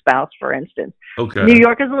surviving spouse, for instance. Okay. New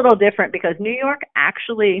York is a little different because New York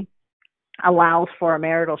actually allows for a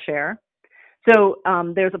marital share. So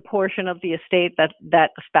there's a portion of the estate that the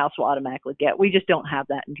spouse will automatically get. We just don't have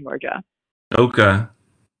that in Georgia. Okay.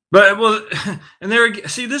 But and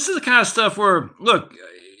this is the kind of stuff where, look,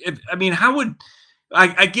 how would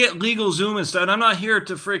I get LegalZoom and stuff? And I'm not here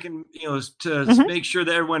to freaking, make sure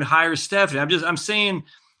that everyone hires Stephanie. I'm saying,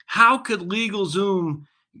 how could LegalZoom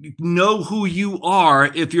know who you are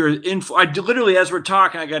if you're in? I literally, as we're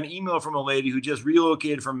talking, I got an email from a lady who just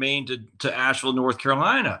relocated from Maine to Asheville, North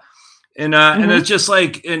Carolina. And it's just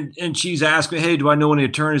like, and she's asking me, hey, do I know any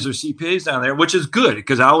attorneys or CPAs down there? Which is good,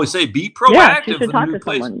 because I always say be proactive. Yeah, you should talk to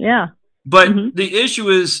someone. Yeah. But the issue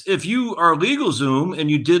is, if you are LegalZoom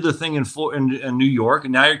and you did the thing in New York,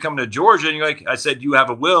 and now you're coming to Georgia, and you're like, I said, you have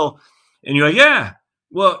a will, and you're like, yeah.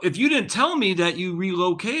 Well, if you didn't tell me that you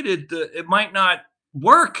relocated, it might not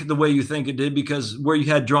work the way you think it did, because where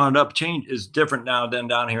you had drawn it up change is different now than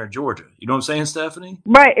down here in Georgia. You know what I'm saying, Stephanie?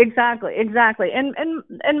 Right, exactly.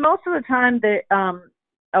 And most of the time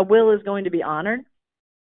a will is going to be honored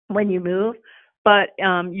when you move, but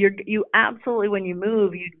you absolutely, when you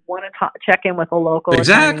move, you want to check in with a local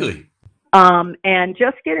attorney, and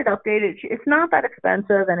just get it updated. It's not that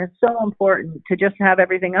expensive, and it's so important to just have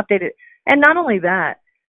everything updated. And not only that,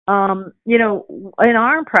 in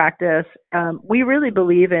our practice, we really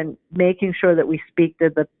believe in making sure that we speak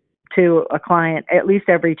to a client at least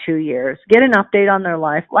every 2 years, get an update on their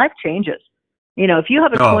life. Life changes. If you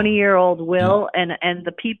have a 20-year-old will and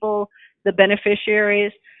the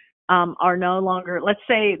beneficiaries are no longer, let's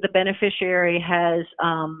say the beneficiary has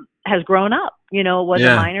grown up, was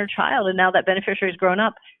a minor child, and now that beneficiary has grown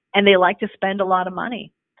up and they like to spend a lot of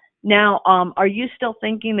money. Now, are you still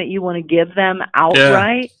thinking that you want to give them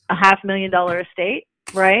outright a $500,000 estate,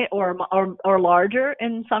 right? Or larger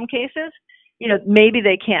in some cases? Maybe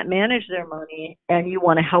they can't manage their money and you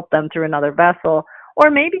want to help them through another vessel,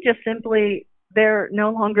 or maybe just simply they're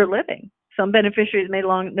no longer living. Some beneficiaries may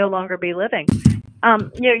no longer be living.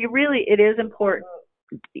 It is important,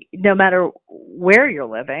 no matter where you're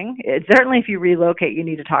living. Certainly if you relocate, you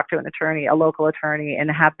need to talk to an attorney, a local attorney,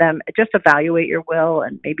 and have them just evaluate your will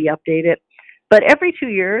and maybe update it. But every 2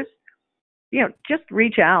 years, just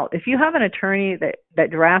reach out. If you have an attorney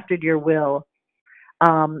that drafted your will,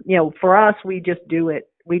 for us, we just do it.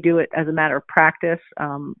 We do it as a matter of practice,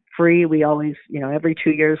 free. We always, every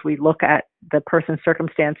 2 years, we look at the person's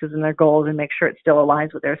circumstances and their goals and make sure it still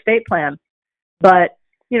aligns with their estate plan. But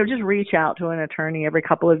just reach out to an attorney every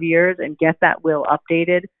couple of years and get that will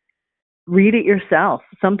updated. Read it yourself.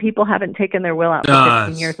 Some people haven't taken their will out for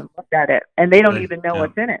 15 years and looked at it, and they don't even know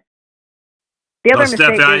what's in it. The other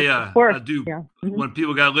mistake is, of course, I do. When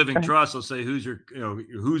people got living trust, they'll say, who's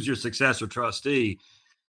your successor trustee?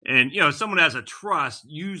 And, someone has a trust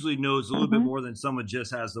usually knows a little bit more than someone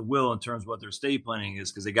just has the will in terms of what their estate planning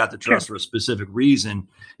is, because they got the trust for a specific reason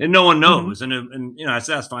and no one knows. And I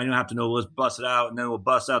said, that's fine. You don't have to know. Let's bust it out. And then we'll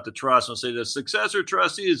bust out the trust. And we'll say the successor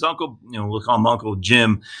trustee is Uncle, we'll call him Uncle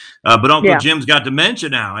Jim. But Uncle Jim's got dementia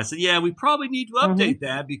now. I said, yeah, we probably need to update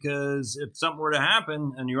that, because if something were to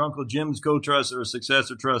happen and your Uncle Jim's co-trustee or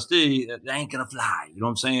successor trustee, that ain't going to fly. You know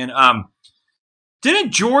what I'm saying?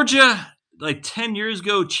 Didn't Georgia, like 10 years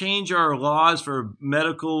ago, change our laws for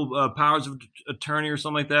medical powers of attorney or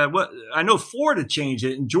something like that? What I know Florida changed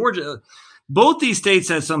it, and Georgia, both these states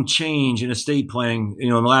had some change in estate planning, in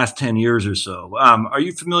the last 10 years or so. Are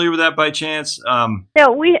you familiar with that by chance? Yeah,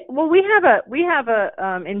 we have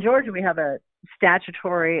a in Georgia we have a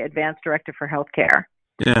statutory advance directive for healthcare.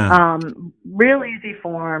 Yeah. Real easy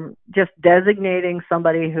form, just designating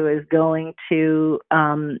somebody who is going to,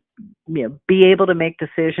 be able to make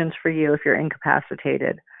decisions for you if you're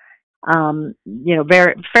incapacitated.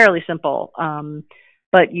 Very fairly simple.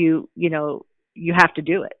 But you have to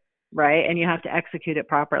do it, right? And you have to execute it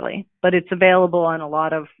properly. But it's available on a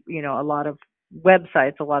lot of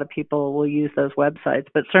websites. A lot of people will use those websites,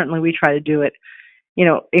 but certainly we try to do it,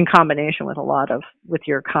 in combination with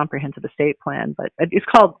your comprehensive estate plan. But it's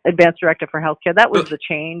called Advanced Directive for Healthcare. That was the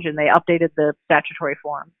change, and they updated the statutory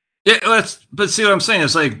form. Yeah, but see what I'm saying?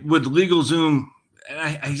 It's like with LegalZoom,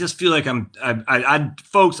 I just feel like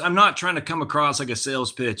folks, I'm not trying to come across like a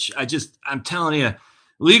sales pitch. I'm telling you,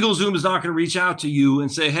 LegalZoom is not going to reach out to you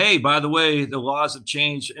and say, hey, by the way, the laws have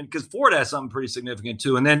changed. And because Florida has something pretty significant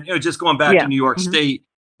too. And then, just going back to New York State,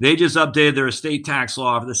 they just updated their estate tax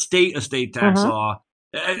law, the state estate tax law.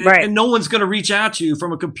 Right. And no one's going to reach out to you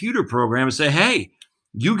from a computer program and say, hey,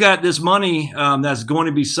 you got this money that's going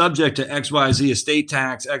to be subject to XYZ estate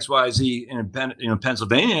tax, XYZ in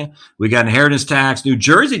Pennsylvania. We got inheritance tax. New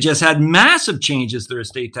Jersey just had massive changes to their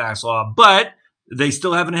estate tax law, but they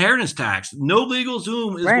still have inheritance tax. No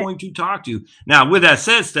LegalZoom is going to talk to you. Now, with that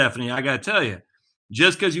said, Stephanie, I got to tell you,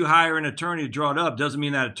 just because you hire an attorney to draw it up doesn't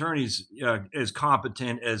mean that attorney's as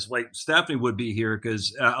competent as like Stephanie would be here.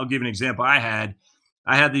 Because I'll give you an example. I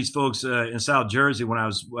had these folks in South Jersey when I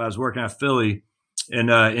was working at Philly,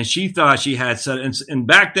 and she thought she had set. And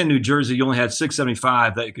back then, New Jersey, you only had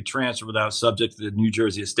 $675 that you could transfer without subject to the New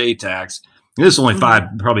Jersey estate tax. And this is only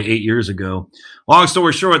probably 8 years ago. Long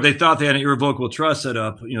story short, they thought they had an irrevocable trust set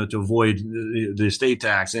up, to avoid the estate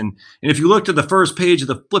tax. And if you looked at the first page of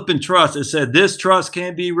the flipping trust, it said this trust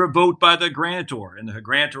can be revoked by the grantor, and the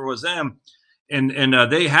grantor was them. And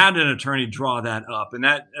they had an attorney draw that up, and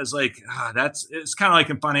that is like it's kind of like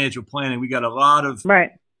in financial planning. We got a lot of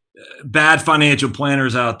bad financial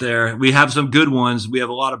planners out there. We have some good ones. We have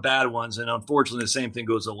a lot of bad ones. And unfortunately, the same thing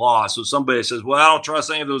goes to law. So somebody says, well, I don't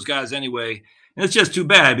trust any of those guys anyway. And it's just too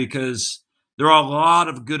bad, because there are a lot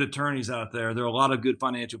of good attorneys out there. There are a lot of good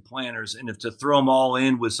financial planners. And if to throw them all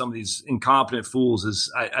in with some of these incompetent fools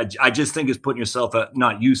is, I just think it's putting yourself at,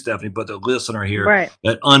 not you, Stephanie, but the listener here,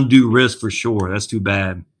 at undue risk for sure. That's too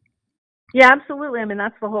bad. Yeah, absolutely. I mean,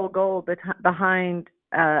 that's the whole goal behind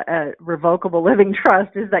a revocable living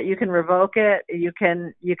trust, is that you can revoke it, you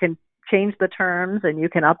can change the terms, and you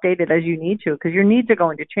can update it as you need to, because your needs are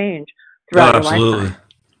going to change throughout your lifetime.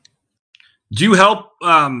 Do you help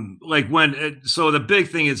so the big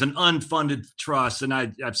thing is an unfunded trust, and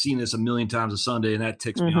I've seen this a million times a Sunday, and that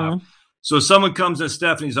ticks me off. So someone comes to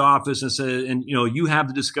Stephanie's office and says, and you have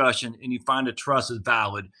the discussion and you find a trust is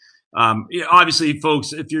valid. Obviously,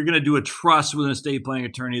 folks, if you're going to do a trust with an estate planning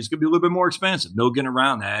attorney, it's going to be a little bit more expensive. No getting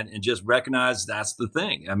around that, and just recognize that's the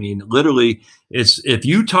thing. I mean, literally, it's if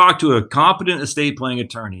you talk to a competent estate planning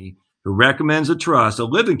attorney who recommends a trust, a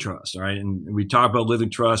living trust, all right? And we talked about living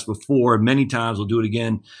trust before many times. We'll do it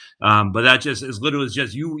again. But that just is literally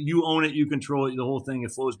just you own it, you control it. The whole thing,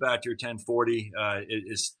 it flows back to your 1040.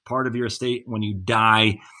 It's part of your estate when you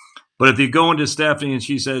die. But if you go into Stephanie and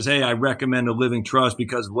she says, hey, I recommend a living trust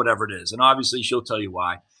because of whatever it is, and obviously she'll tell you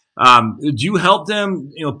why. Do you help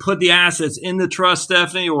them, put the assets in the trust,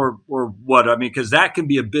 Stephanie, or what? I mean, because that can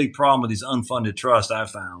be a big problem with these unfunded trusts, I've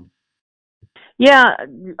found. Yeah,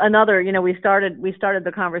 we started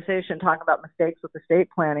the conversation talking about mistakes with estate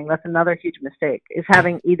planning. That's another huge mistake, is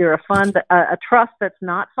having either a trust that's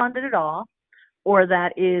not funded at all, or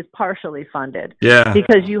that is partially funded. Yeah.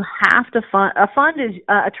 Because you have to fund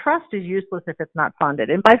a trust is useless if it's not funded.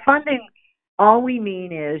 And by funding, all we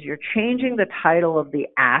mean is you're changing the title of the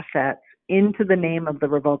assets into the name of the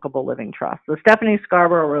revocable living trust. The Stephanie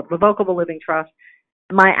Scarborough Revocable Living Trust,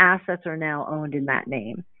 my assets are now owned in that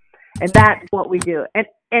name. And that's what we do. And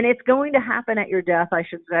it's going to happen at your death, I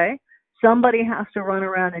should say. Somebody has to run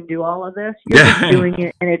around and do all of this. You're just doing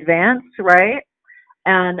it in advance, right?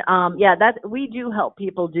 And yeah, that we do help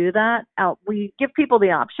people do that. We give people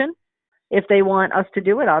the option if they want us to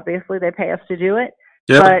do it. Obviously, they pay us to do it.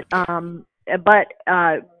 Yep. But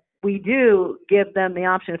we do give them the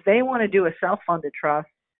option if they want to do a self-funded trust.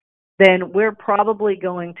 Then we're probably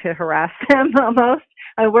going to harass them almost.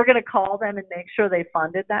 We're going to call them and make sure they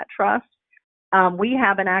funded that trust. We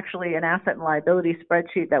have actually an asset and liability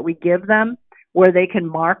spreadsheet that we give them where they can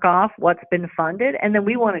mark off what's been funded, and then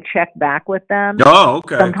we want to check back with them. Oh,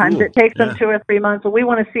 okay. Sometimes cool. it takes them 2 or 3 months, but we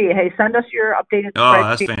want to see, hey, send us your updated Oh,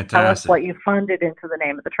 that's spreadsheet. fantastic. Tell us what you funded into the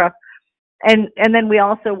name of the trust. And then we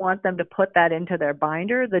also want them to put that into their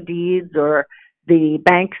binder, the deeds or the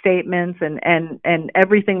bank statements and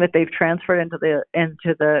everything that they've transferred into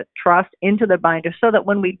the trust into the binder, so that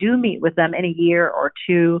when we do meet with them in a year or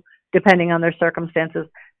two, depending on their circumstances,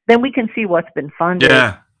 then we can see what's been funded.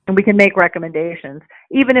 Yeah. And we can make recommendations.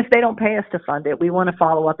 Even if they don't pay us to fund it, we want to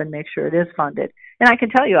follow up and make sure it is funded. And I can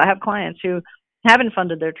tell you, I have clients who haven't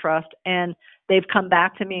funded their trust, and they've come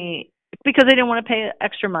back to me because they didn't want to pay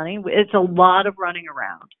extra money. It's a lot of running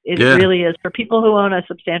around. It really is. For people who own a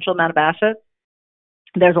substantial amount of assets,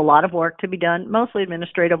 there's a lot of work to be done, mostly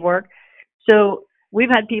administrative work. So we've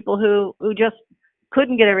had people who just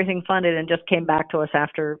couldn't get everything funded and just came back to us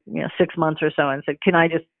after 6 months or so and said, "Can I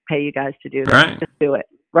just pay you guys to do this? Right. Just do it."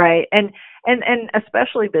 Right. And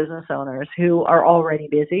especially business owners who are already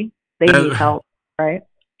busy, they need help. Right.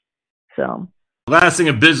 So last thing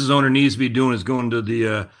a business owner needs to be doing is going to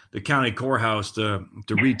the county courthouse to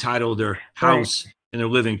retitle their house in their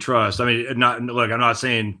living trust. I mean, I'm not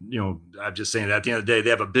saying, I'm just saying that at the end of the day, they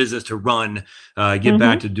have a business to run, get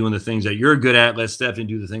back to doing the things that you're good at. Let Stephanie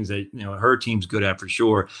do the things that, her team's good at for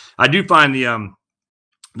sure. I do find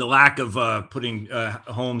the lack of putting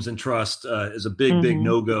homes in trust is a big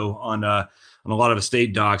no-go on a lot of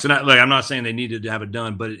estate docs. And I'm not saying they needed to have it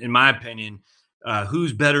done, but in my opinion,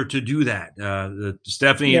 who's better to do that?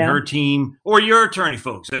 Stephanie and her team, or your attorney,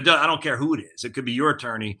 folks. I don't care who it is. It could be your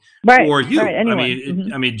attorney or you. Right,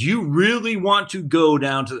 anyone. I mean, do you really want to go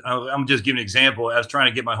down to? I'm just giving an example. I was trying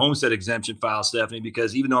to get my homestead exemption file, Stephanie,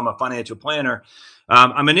 because even though I'm a financial planner,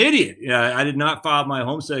 I'm an idiot. I did not file my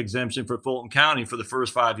homestead exemption for Fulton County for the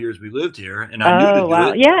first 5 years we lived here, and I knew to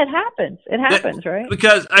do it. Yeah, it happens. It happens, right?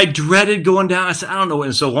 Because I dreaded going down. I said, I don't know.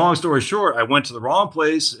 And so, long story short, I went to the wrong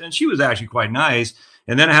place, and she was actually quite nice.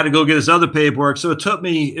 And then I had to go get this other paperwork. So it took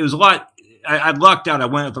me. It was a lot. I lucked out. I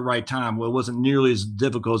went at the right time. Well, it wasn't nearly as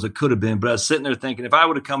difficult as it could have been. But I was sitting there thinking, if I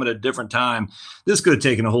would have come at a different time, this could have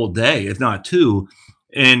taken a whole day, if not two.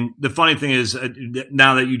 And the funny thing is,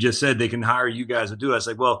 now that you just said they can hire you guys to do it, I was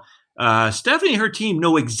like, well, Stephanie and her team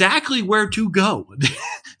know exactly where to go.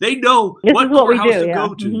 They know what courthouse to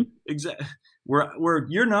go to. Exactly. Where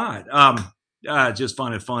you're not. Just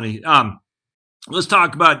find it funny. Let's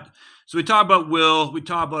talk about. So we talk about will. We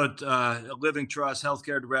talk about living trust,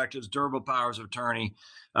 healthcare directives, durable powers of attorney.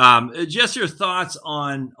 Just your thoughts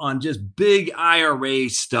on just big IRA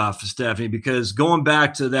stuff, Stephanie, because going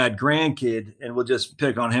back to that grandkid, and we'll just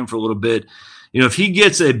pick on him for a little bit. If he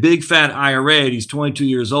gets a big fat IRA and he's 22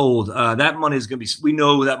 years old, that money is going to be, we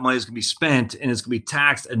know that money is going to be spent, and it's going to be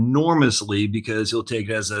taxed enormously because he'll take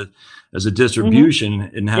it as a distribution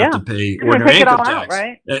and have to pay ordinary income tax.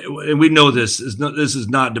 Right? And we know this is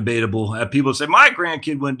not debatable. People say, my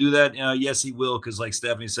grandkid wouldn't do that. Yes, he will. Cause like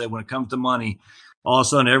Stephanie said, when it comes to money, all of a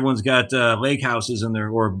sudden everyone's got lake houses in there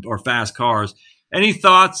or fast cars. Any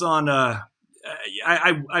thoughts on, I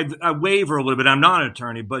waver a little bit. I'm not an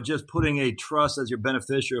attorney, but just putting a trust as your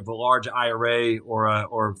beneficiary of a large IRA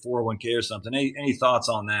or 401k or something. Any thoughts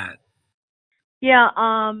on that? Yeah,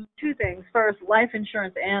 two things. First, life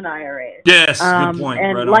insurance and IRAs. Yes, good point.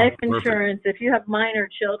 And right life on. insurance, if you have minor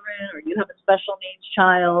children or you have a special needs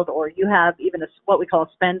child or you have even what we call a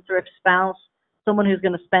spendthrift spouse, someone who's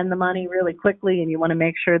going to spend the money really quickly and you want to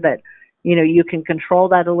make sure that, you can control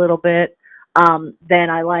that a little bit, then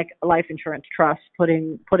I like a life insurance trust,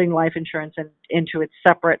 putting life insurance into its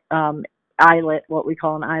separate ILIT, what we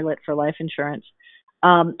call an ILIT for life insurance.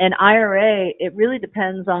 And IRA, it really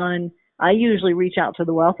depends on, I usually reach out to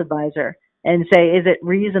the wealth advisor and say, is it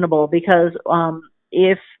reasonable? Because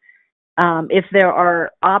if there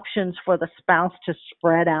are options for the spouse to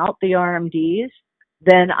spread out the RMDs,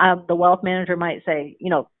 then the wealth manager might say,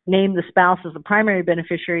 name the spouse as the primary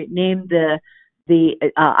beneficiary, name the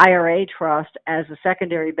IRA trust as a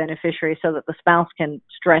secondary beneficiary so that the spouse can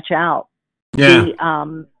stretch out the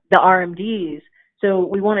RMDs. So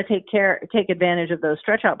we want to take advantage of those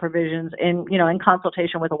stretch out provisions in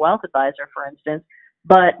consultation with a wealth advisor, for instance.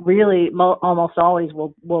 But really, almost always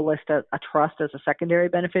we'll list a trust as a secondary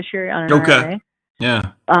beneficiary on an IRA.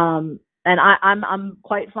 Yeah. And I'm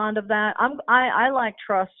quite fond of that. I like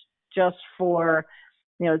trust just for,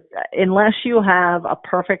 unless you have a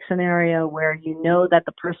perfect scenario where you know that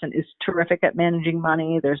the person is terrific at managing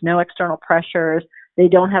money, there's no external pressures, they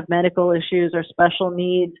don't have medical issues or special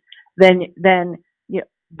needs, then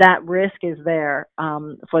that risk is there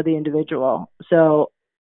for the individual. So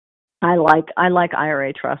I like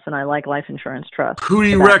IRA trusts and I like life insurance trusts. Who do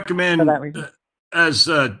you recommend as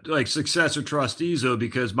like successor trustees, though?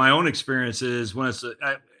 Because my own experience is when it's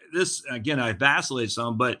this again, I vacillate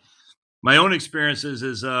some, but my own experiences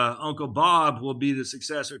is Uncle Bob will be the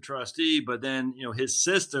successor trustee, but then his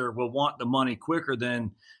sister will want the money quicker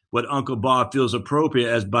than what Uncle Bob feels appropriate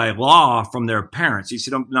as by law from their parents. You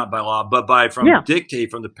see, not by law, but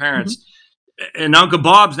dictate from the parents. Mm-hmm. And Uncle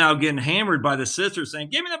Bob's now getting hammered by the sister saying,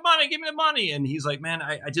 give me the money. And he's like, man,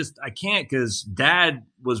 I can't, because Dad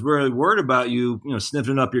was really worried about you,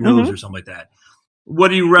 sniffing up your nose or something like that. What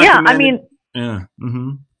do you recommend? Yeah, I mean, yeah.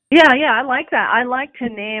 Mm-hmm. Yeah, I like that. I like to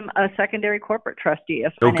name a secondary corporate trustee,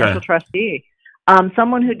 a financial trustee,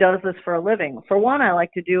 someone who does this for a living. For one, I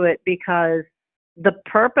like to do it because the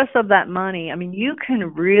purpose of that money, I mean, you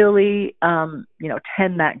can really,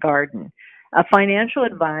 tend that garden. A financial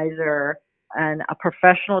advisor and a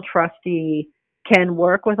professional trustee can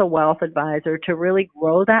work with a wealth advisor to really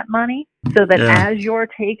grow that money so that as you're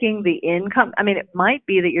taking the income, I mean, it might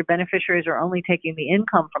be that your beneficiaries are only taking the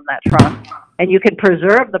income from that trust, and you can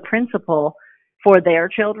preserve the principal for their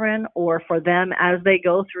children or for them as they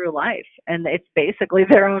go through life. And it's basically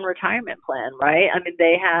their own retirement plan, right? I mean,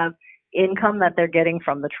 they have income that they're getting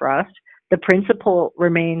from the trust. The principal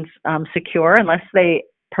remains secure unless they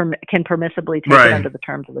can permissibly take it under the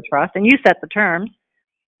terms of the trust. And you set the terms.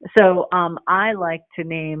 So I like to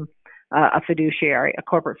name a fiduciary, a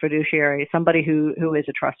corporate fiduciary, somebody who is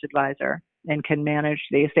a trust advisor and can manage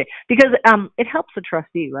the estate, because it helps the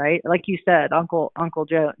trustee, right? Like you said, Uncle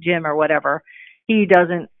Jim or whatever, he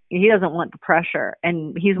doesn't want the pressure,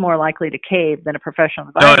 and he's more likely to cave than a professional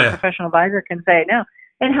advisor. A professional advisor can say no.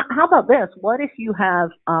 And how about this? What if you have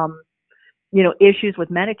issues with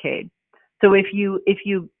Medicaid? So if you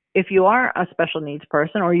are a special needs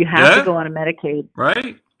person or you have to go on a Medicaid,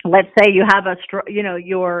 right? Let's say you have a stroke,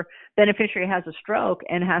 your beneficiary has a stroke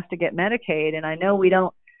and has to get Medicaid, and I know we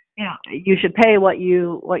don't, you should pay what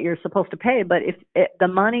you're supposed to pay, but if the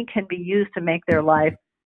money can be used to make their life,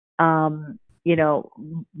 more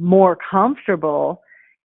comfortable,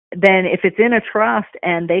 then if it's in a trust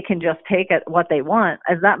and they can just take it what they want,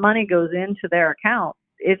 as that money goes into their account,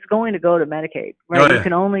 it's going to go to Medicaid, right? You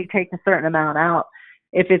can only take a certain amount out.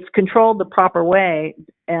 If it's controlled the proper way,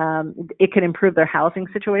 it can improve their housing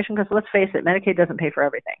situation, because let's face it, Medicaid doesn't pay for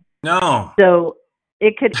everything. No. So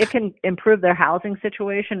it can improve their housing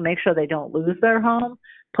situation, make sure they don't lose their home,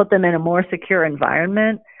 put them in a more secure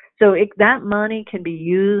environment. So that money can be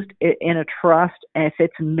used in a trust if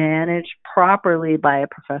it's managed properly by a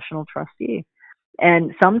professional trustee.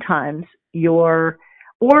 And sometimes if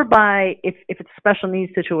it's a special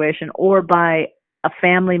needs situation, or by a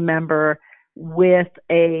family member with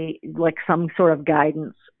some sort of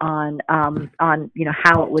guidance on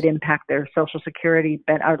how it would impact their Social Security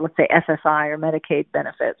or let's say SSI or Medicaid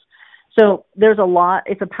benefits. So there's a lot.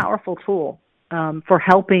 It's a powerful tool for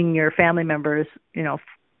helping your family members,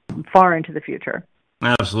 far into the future.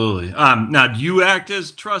 Absolutely. Now, do you act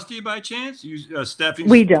as trustee by chance?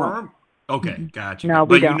 Stephanie's We don't. firm? Okay, gotcha. No,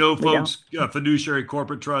 but we don't. Folks, fiduciary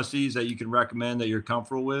corporate trustees that you can recommend that you're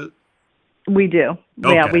comfortable with? We do.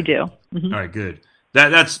 Okay. Yeah, we do. Mm-hmm. All right, good.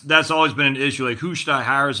 That's always been an issue. Like, who should I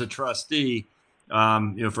hire as a trustee?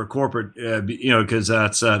 For corporate, because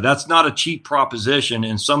that's not a cheap proposition.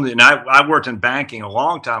 And I worked in banking a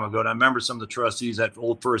long time ago, and I remember some of the trustees at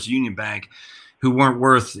Old First Union Bank who weren't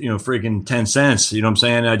worth freaking 10 cents. You know what I'm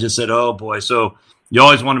saying? And I just said, oh boy. So you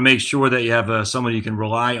always want to make sure that you have someone you can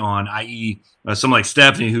rely on, i.e., someone like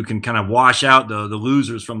Stephanie, who can kind of wash out the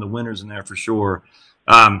losers from the winners in there for sure.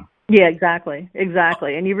 Yeah, exactly.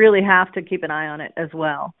 And you really have to keep an eye on it as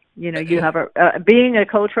well. You have being a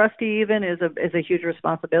co-trustee even is a huge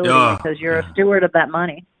responsibility, because you're a steward of that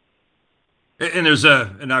money.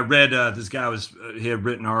 And I read this guy he had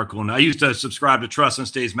written an article, and I used to subscribe to Trust and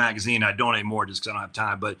Estates magazine. I don't anymore just because I don't have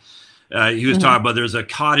time, but he was talking about there's a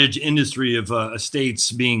cottage industry of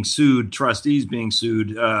estates being sued, trustees being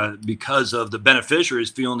sued because of the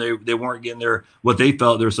beneficiaries feeling they weren't getting what they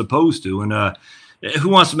felt they're supposed to. And who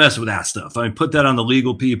wants to mess with that stuff? I mean, put that on the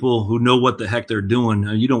legal people who know what the heck they're doing.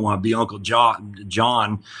 You don't want to be Uncle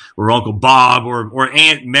John or Uncle Bob or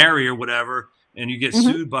Aunt Mary or whatever, and you get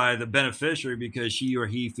sued by the beneficiary because she or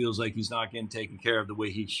he feels like he's not getting taken care of the way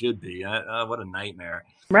he should be. What a nightmare.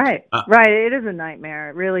 Right. It is a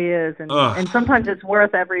nightmare. It really is. And sometimes it's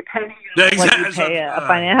worth every penny of what you pay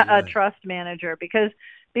a trust manager because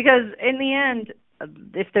in the end,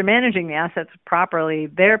 if they're managing the assets properly,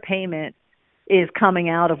 their payment is coming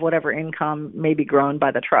out of whatever income may be grown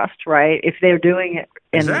by the trust, right? If they're doing it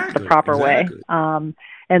in the proper way.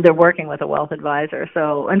 And they're working with a wealth advisor.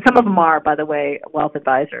 So, and some of them are, by the way, wealth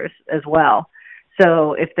advisors as well.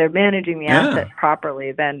 So if they're managing the assets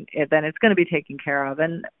properly, then it's going to be taken care of.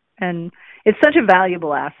 And it's such a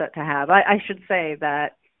valuable asset to have. I should say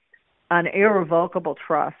that an irrevocable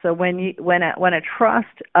trust. So when a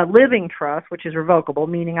trust, a living trust, which is revocable,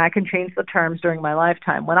 meaning I can change the terms during my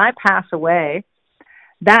lifetime, when I pass away,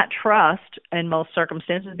 that trust, in most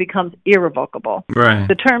circumstances, becomes irrevocable. Right.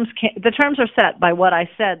 The terms are set by what I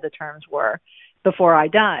said the terms were before I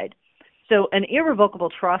died. So an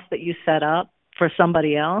irrevocable trust that you set up for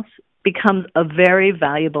somebody else becomes a very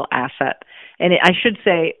valuable asset. And I should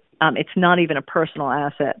say it's not even a personal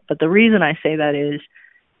asset. But the reason I say that is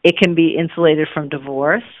it can be insulated from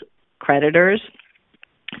divorce, creditors,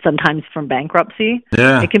 sometimes from bankruptcy.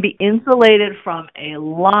 Yeah. It can be insulated from a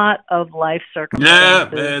lot of life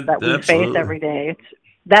circumstances that we face every day.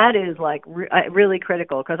 That is like really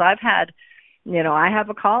critical because I have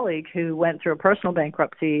a colleague who went through a personal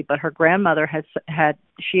bankruptcy, but her grandmother had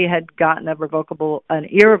gotten an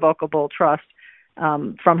irrevocable trust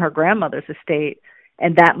from her grandmother's estate,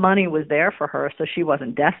 and that money was there for her, so she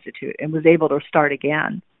wasn't destitute and was able to start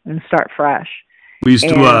again and start fresh. We used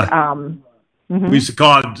to we used to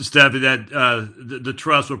call it, Stephanie, that the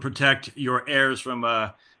trust will protect your heirs from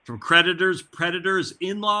creditors, predators,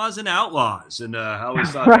 in-laws, and outlaws. And I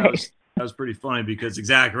always thought that was pretty funny because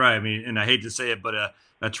exactly right. I mean, and I hate to say it, but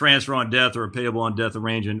a transfer on death or a payable on death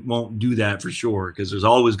arrangement won't do that for sure because there's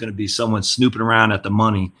always going to be someone snooping around at the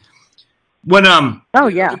money. When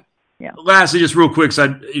lastly, just real quick,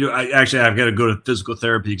 I've got to go to physical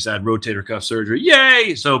therapy because I had rotator cuff surgery.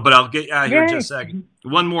 Yay! But I'll get out here in just a second.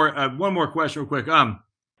 One more question, real quick.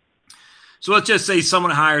 So let's just say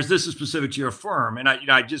someone hires. This is specific to your firm, and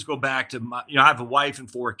I just go back to my. I have a wife and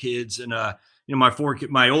 4 kids, and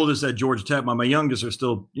my oldest at Georgia Tech. My youngest are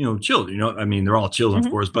still children. I mean, they're all children,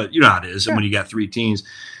 of course, but you know how it is. Sure. And when you got 3 teens.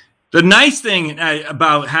 The nice thing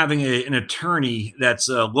about having an attorney that's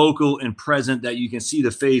local and present, that you can see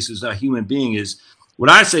the face as a human being, is what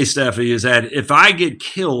I say, Stephanie, is that if I get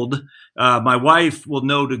killed, my wife will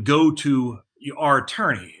know to go to our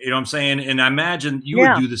attorney. You know what I'm saying? And I imagine you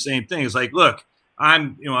would do the same thing. It's like, look,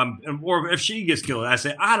 or if she gets killed, I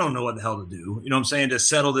say, I don't know what the hell to do. You know what I'm saying? To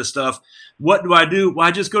settle this stuff. What do I do? Well,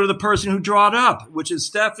 I just go to the person who drew it up, which is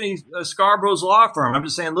Stephanie Scarborough's law firm. I'm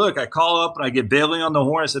just saying, look, I call up and I get Bailey on the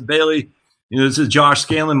horn. I said, Bailey, this is Josh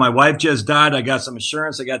Scanlon. My wife just died. I got some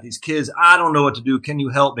insurance. I got these kids. I don't know what to do. Can you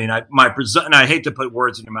help me? And I hate to put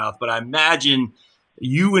words in your mouth, but I imagine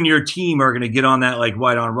you and your team are going to get on that like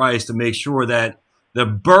white on rice to make sure that the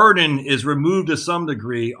burden is removed to some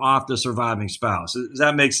degree off the surviving spouse. Does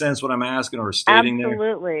that make sense what I'm asking or stating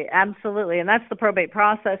Absolutely. there? Absolutely. And that's the probate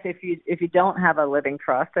process if you don't have a living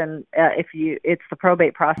trust. And it's the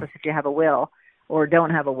probate process if you have a will or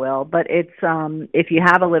don't have a will. But it's if you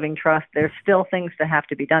have a living trust, there's still things that have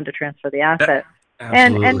to be done to transfer the asset.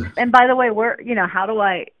 And by the way,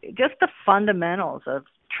 just the fundamentals of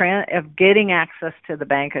getting access to the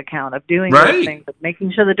bank account, of doing those things, of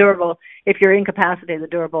making sure if you're incapacitated, the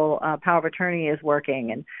durable power of attorney is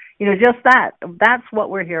working. And, just that's what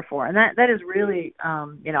we're here for. And that is really, I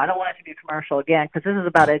don't want it to be a commercial again, because this is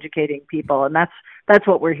about educating people. And that's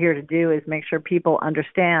what we're here to do, is make sure people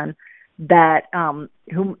understand that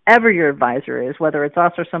whomever your advisor is, whether it's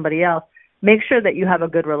us or somebody else, make sure that you have a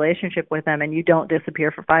good relationship with them and you don't disappear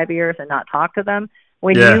for 5 years and not talk to them.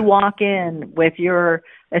 When you walk in with your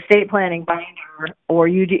estate planning binder, or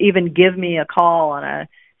you even give me a call on a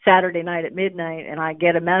Saturday night at midnight and I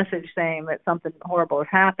get a message saying that something horrible has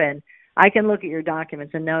happened, I can look at your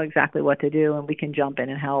documents and know exactly what to do, and we can jump in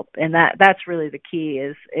and help. And that's really the key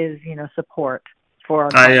is support for our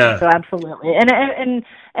clients. So absolutely. And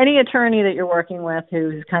any attorney that you're working with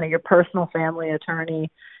who's kind of your personal family attorney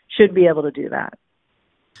should be able to do that.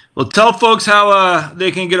 Well, tell folks how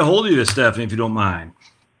they can get a hold of you, Stephanie, if you don't mind.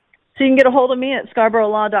 So you can get a hold of me at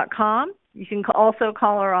scarboroughlaw.com. You can also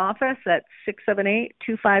call our office at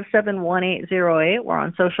 678-257-1808. We're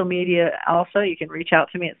on social media also. You can reach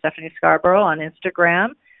out to me at Stephanie Scarborough on Instagram.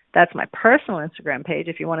 That's my personal Instagram page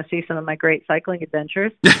if you want to see some of my great cycling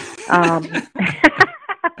adventures. And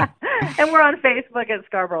we're on Facebook at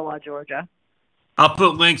Scarborough Law, Georgia. I'll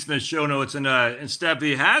put links in the show notes, and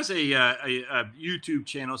Stephanie has a YouTube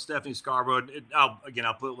channel, Stephanie Scarborough. I'll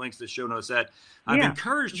put links to the show notes that I've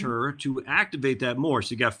encouraged her to activate that more.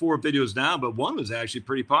 She got 4 videos now, but one was actually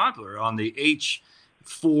pretty popular on the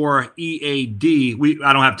H4EAD.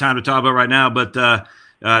 I don't have time to talk about it right now, but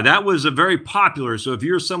that was a very popular. So if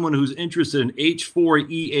you're someone who's interested in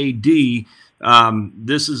H4EAD,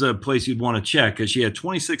 this is a place you'd want to check, because she had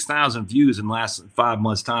 26,000 views in the last 5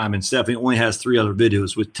 months' time, and Stephanie only has 3 other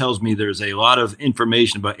videos, which tells me there's a lot of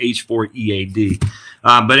information about H4EAD.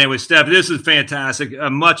 But anyway, Steph, this is fantastic.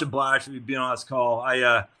 Much obliged for you being on this call.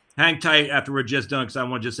 Hang tight after we're just done, because I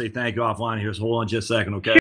want to just say thank you offline here. So hold on just a second, okay?